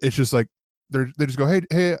it's just like they just go,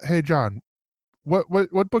 hey, John, what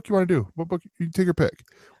book you want to do? What book you take your pick?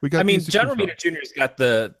 We got. I mean, John Romita Jr.'s got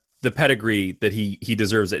the pedigree that he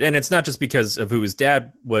deserves it, and it's not just because of who his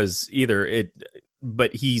dad was either.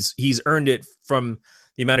 But he's earned it from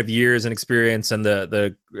the amount of years and experience and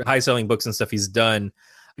the high selling books and stuff he's done.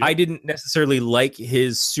 Yeah. I didn't necessarily like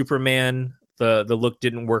his Superman. The look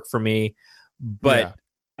didn't work for me, but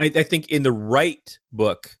yeah. I think in the right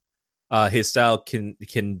book, his style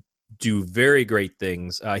can do very great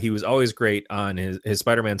things. He was always great on his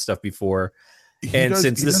Spider-Man stuff before.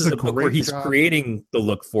 Since this is a book where he's creating the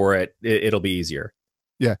look for it, it'll be easier.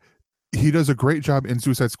 Yeah. He does a great job in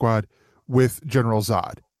Suicide Squad with General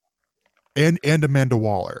Zod and Amanda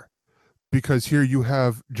Waller, because here you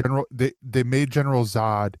have they made General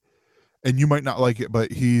Zod, and you might not like it,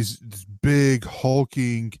 but he's this big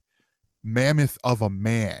hulking mammoth of a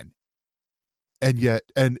man,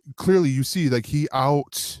 and clearly you see like he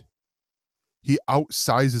outsizes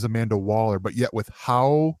Amanda Waller, but yet with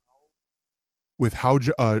how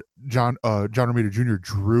John Romita Jr.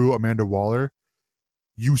 drew Amanda Waller,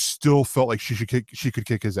 you still felt like she could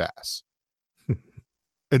kick his ass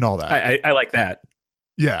and all that. I like that.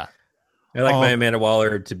 Yeah. I like my Amanda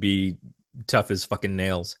Waller to be tough as fucking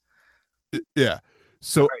nails. Yeah.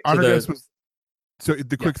 So Honor Guest was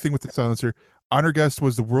the quick thing with the silencer. Honor Guest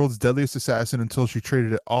was the world's deadliest assassin until she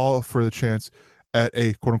traded it all for the chance at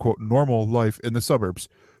a quote unquote normal life in the suburbs,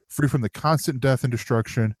 free from the constant death and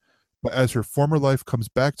destruction. But as her former life comes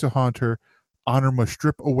back to haunt her, Honor must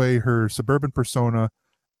strip away her suburban persona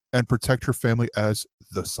and protect her family as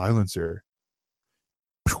the silencer.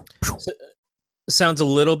 Sounds a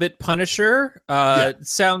little bit Punisher.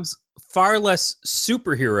 Sounds far less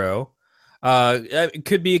superhero. It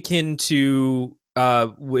could be akin to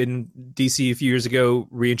when DC a few years ago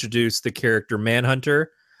reintroduced the character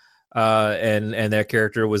Manhunter, and that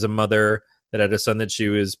character was a mother that had a son that she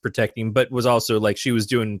was protecting, but was also like she was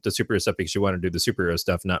doing the superhero stuff because she wanted to do the superhero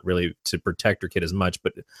stuff, not really to protect her kid as much,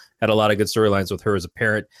 but had a lot of good storylines with her as a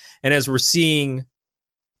parent. And as we're seeing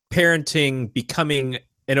parenting becoming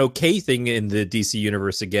an okay thing in the DC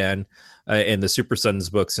universe again, in the Super Sons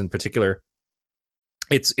books in particular,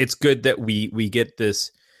 it's good that we get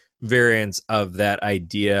this variance of that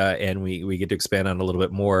idea, and we get to expand on it a little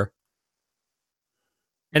bit more.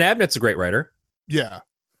 And Abnett's a great writer. Yeah.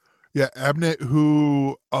 Abnett,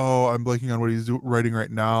 who I'm blanking on what he's writing right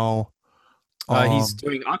now. He's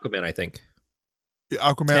doing Aquaman, I think.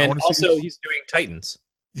 Aquaman, and also he's doing Titans.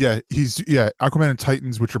 Aquaman and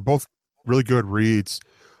Titans, which are both really good reads.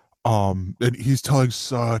 And he's telling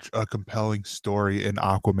such a compelling story in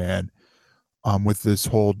Aquaman, with this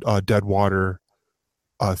whole dead water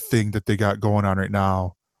thing that they got going on right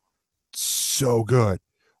now. So good.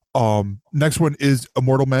 Next one is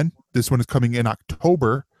Immortal Men. This one is coming in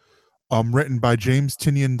October. Written by James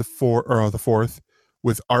Tynion the fourth,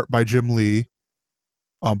 with art by Jim Lee.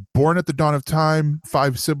 Born at the dawn of time,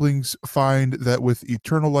 5 siblings find that with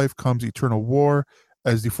eternal life comes eternal war.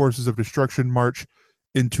 As the forces of destruction march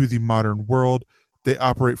into the modern world, they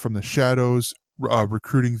operate from the shadows,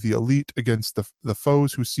 recruiting the elite against the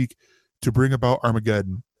foes who seek to bring about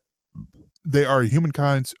Armageddon. They are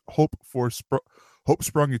humankind's hope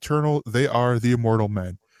sprung eternal. They are the Immortal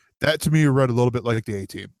Men. That to me read a little bit like the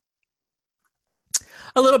A-Team.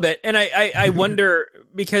 A little bit, and I wonder,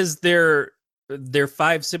 because they're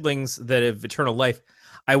 5 siblings that have eternal life,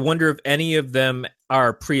 I wonder if any of them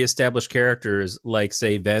are pre-established characters, like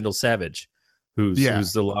say Vandal Savage, who's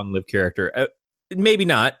the long-lived character. Maybe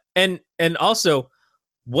not. And also,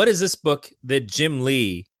 what is this book that Jim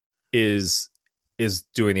Lee is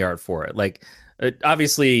doing the art for it? Like,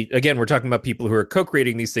 obviously, again, we're talking about people who are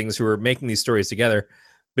co-creating these things, who are making these stories together.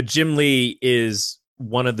 But Jim Lee is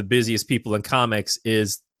one of the busiest people in comics,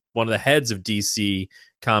 is one of the heads of DC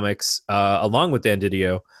Comics, along with Dan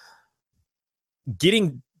Didio.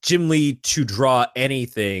 Getting Jim Lee to draw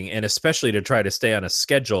anything, and especially to try to stay on a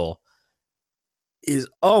schedule, is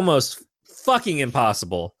almost fucking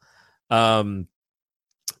impossible. But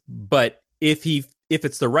if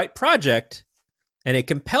it's the right project and it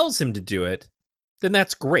compels him to do it, then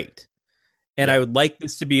that's great. And I would like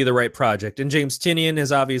this to be the right project. And James Tynion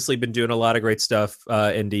has obviously been doing a lot of great stuff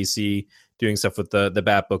in DC, doing stuff with the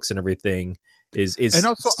Bat books and everything. Is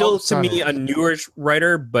still to me a newer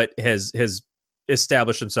writer, but has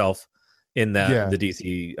established himself in the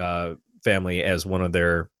DC family as one of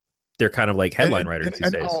their kind of like headline writers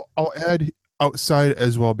these days. I'll add outside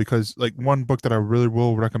as well, because like one book that I really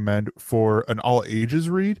will recommend for an all ages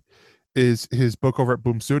read is his book over at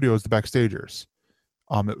Boom Studios, The Backstagers.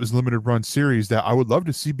 It was a limited run series that I would love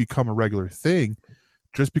to see become a regular thing,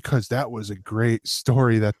 just because that was a great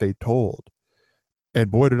story that they told.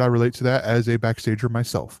 And boy, did I relate to that as a backstager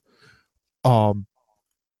myself. Not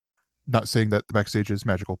saying that the backstage is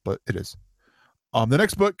magical, but it is. The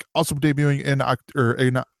next book, also debuting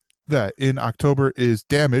in October, is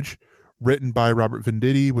Damage, written by Robert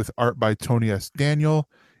Venditti with art by Tony S. Daniel.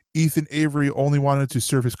 Ethan Avery only wanted to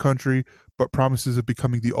serve his country, but promises of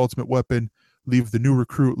becoming the ultimate weapon leave the new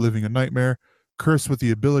recruit living a nightmare, cursed with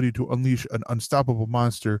the ability to unleash an unstoppable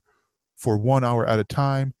monster for 1 hour at a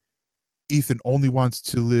time. Ethan only wants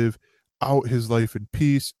to live out his life in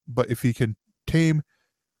peace, but if he can tame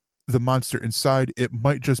the monster inside, it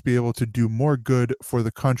might just be able to do more good for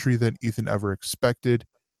the country than Ethan ever expected.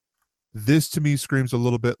 This to me screams a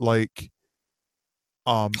little bit like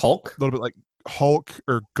Hulk. a little bit like Hulk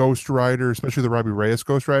or Ghost Rider, especially the Robbie Reyes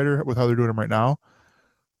Ghost Rider with how they're doing him right now.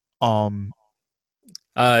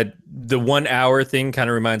 The 1 hour thing kind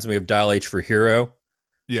of reminds me of Dial H for Hero.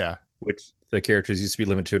 Yeah. Which the characters used to be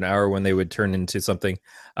limited to an hour when they would turn into something.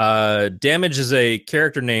 Damage is a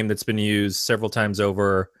character name that's been used several times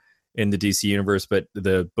over in the DC universe, but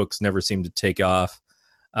the books never seem to take off.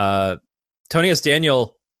 Tony S.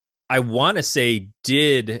 Daniel, I want to say,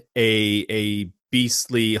 did a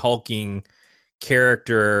beastly hulking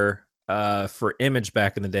character for Image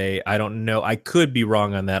back in the day. I don't know. I could be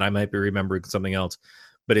wrong on that. I might be remembering something else,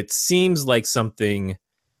 but it seems like something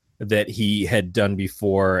that he had done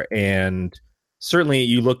before. And certainly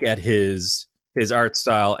you look at his art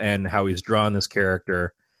style and how he's drawn this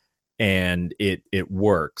character, and it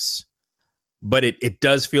works. But it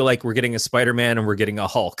does feel like we're getting a Spider-Man and we're getting a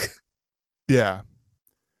Hulk. Yeah.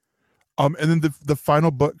 And then the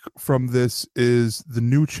final book from this is The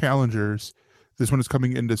New Challengers. This one is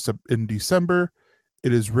coming in December.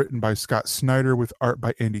 It is written by Scott Snyder with art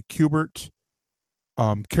by Andy Kubert.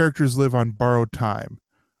 Characters live on borrowed time,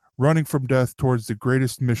 running from death towards the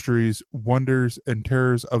greatest mysteries, wonders, and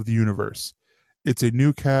terrors of the universe. It's a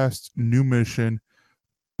new cast, new mission,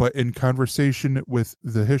 but in conversation with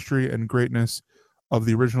the history and greatness of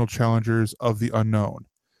the original challengers of the unknown.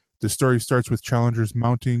 The story starts with Challengers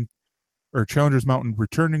Mountain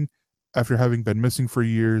returning after having been missing for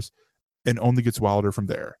years, and only gets wilder from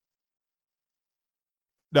there.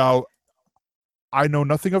 Now, I know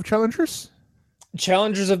nothing of Challengers.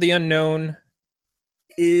 Challengers of the Unknown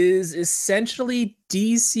is essentially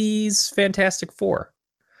DC's Fantastic Four.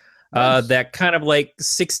 Nice. That kind of like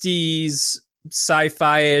 60s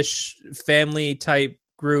sci-fi-ish family type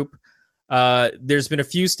group. There's been a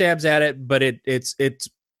few stabs at it, but it's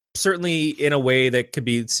certainly in a way that could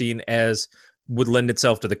be seen as would lend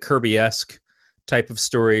itself to the Kirby-esque type of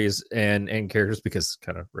stories and characters, because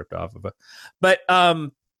kind of ripped off of it. But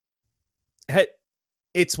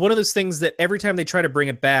it's one of those things that every time they try to bring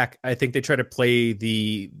it back, I think they try to play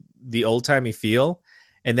the old-timey feel,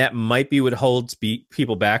 and that might be what holds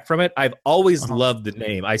people back from it. I've always loved the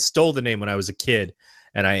name. I stole the name when I was a kid,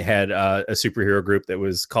 and I had a superhero group that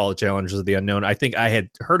was called Challengers of the Unknown. I think I had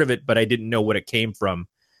heard of it, but I didn't know what it came from,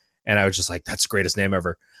 and I was just like, that's the greatest name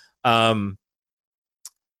ever.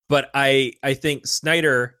 But I think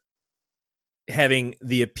Snyder having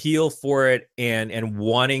the appeal for it and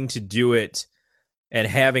wanting to do it and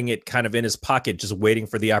having it kind of in his pocket, just waiting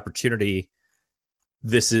for the opportunity,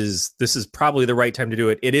 this is probably the right time to do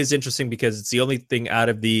it. It is interesting because it's the only thing out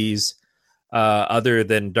of these other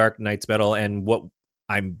than Dark Knight's Metal and what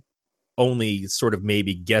I'm only sort of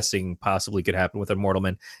maybe guessing possibly could happen with Immortal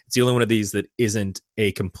Men. It's the only one of these that isn't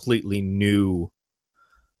a completely new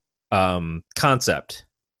concept.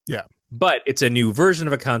 Yeah. But it's a new version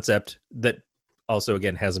of a concept that also,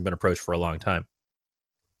 again, hasn't been approached for a long time.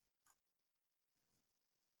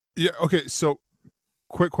 Yeah. Okay. So,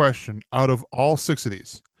 quick question: out of all 6 of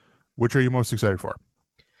these, which are you most excited for?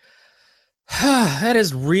 That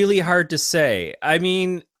is really hard to say. I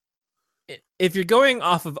mean, if you're going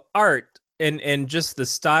off of art and just the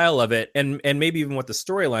style of it, and maybe even what the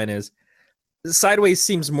storyline is, Sideways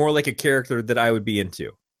seems more like a character that I would be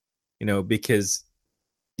into, because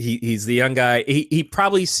he's the young guy. He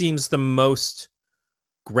probably seems the most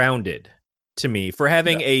grounded to me for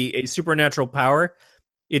having a supernatural power.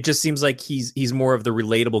 It just seems like he's more of the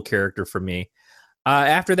relatable character for me.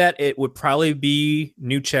 After that, it would probably be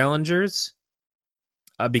New Challengers,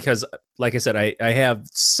 because, like I said, I have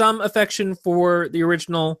some affection for the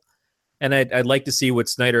original, and I'd like to see what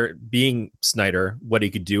Snyder, being Snyder, what he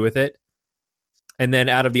could do with it. And then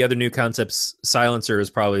out of the other new concepts, Silencer is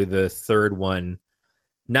probably the third one.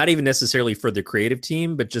 Not even necessarily for the creative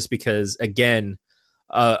team, but just because, again,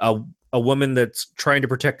 a woman that's trying to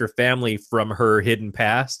protect her family from her hidden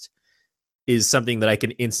past is something that I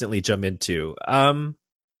can instantly jump into. But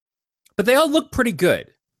they all look pretty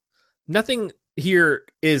good. Nothing here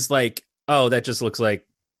is like, oh, that just looks like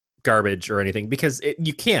garbage or anything, because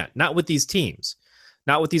you can't. Not with these teams.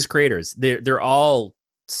 Not with these creators. They're all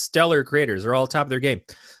stellar creators. They're all top of their game.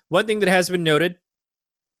 One thing that has been noted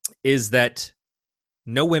is that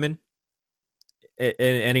no women in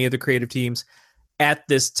any of the creative teams at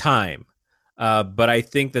this time. But I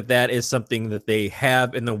think that is something that they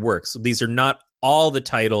have in the works. So these are not all the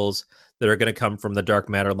titles that are going to come from the Dark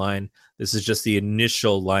Matter line. This is just the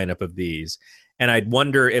initial lineup of these. And I'd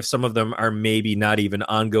wonder if some of them are maybe not even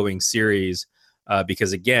ongoing series,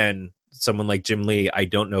 because, again, someone like Jim Lee, I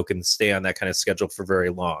don't know, can stay on that kind of schedule for very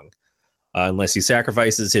long. unless he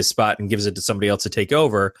sacrifices his spot and gives it to somebody else to take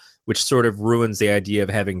over, which sort of ruins the idea of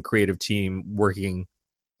having a creative team working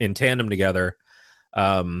in tandem together.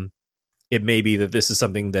 It may be that this is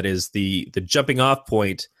something that is the jumping off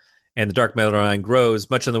point, and the Dark Matter line grows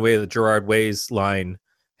much in the way that Gerard Way's line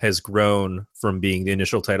has grown from being the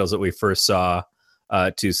initial titles that we first saw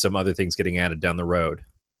to some other things getting added down the road.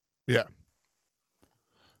 Yeah.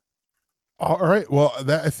 All right. Well,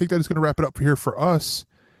 I think that is going to wrap it up here for us.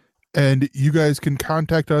 And you guys can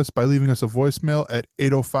contact us by leaving us a voicemail at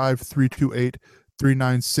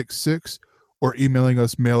 805-328-3966 or emailing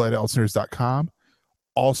us mail@ElseNerds.com.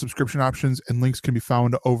 All subscription options and links can be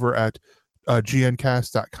found over at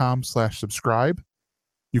gncast.com/subscribe.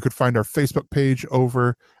 You could find our Facebook page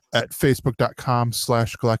over at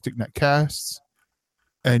facebook.com/galacticnetcasts.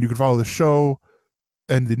 And you can follow the show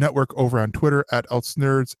and the network over on Twitter at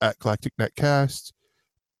ElseNerds, at GalacticNetcast,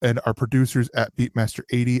 and our producers at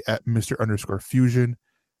Beatmaster80, at Mr_Fusion.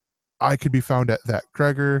 I could be found at That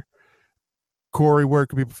Gregor. Corey, where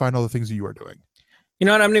can people find all the things that you are doing? You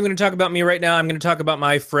know what? I'm not even going to talk about me right now. I'm going to talk about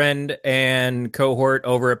my friend and cohort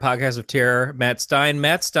over at Podcast of Terror, Matt Stein.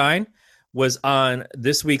 Matt Stein was on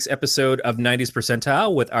this week's episode of 90s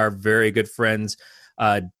Percentile with our very good friends,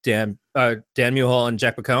 Dan Muhall and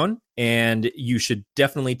Jack Bacone. And you should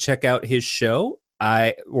definitely check out his show,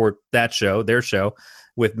 their show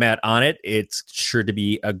with Matt on it. It's sure to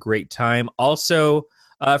be a great time. Also,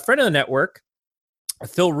 a friend of the network,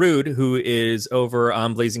 Phil Rude, who is over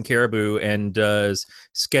on Blazing Caribou and does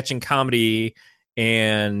sketching comedy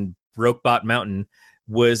and Brokebot Mountain,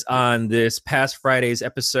 was on this past Friday's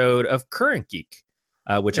episode of Current Geek,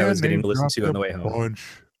 which I was getting to listen to on the way home.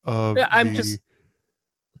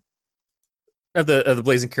 Of the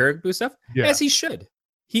Blazing Caribou stuff, as he should.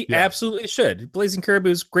 He absolutely should. Blazing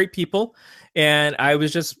Caribou's great people, and I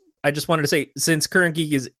just wanted to say, since Current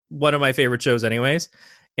Geek is one of my favorite shows, anyways.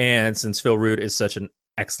 And since Phil Rude is such an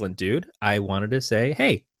excellent dude, I wanted to say,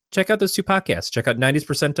 hey, check out those two podcasts. Check out 90s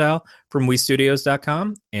Percentile from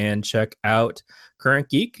WeStudios.com and check out Current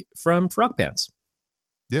Geek from Frog Pants.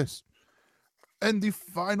 Yes. And the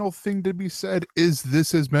final thing to be said is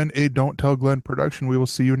this has been a Don't Tell Glenn production. We will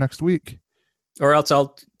see you next week. Or else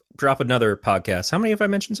I'll drop another podcast. How many have I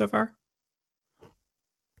mentioned so far?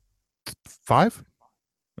 5?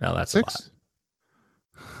 Well, that's 6? a lot.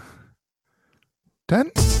 10?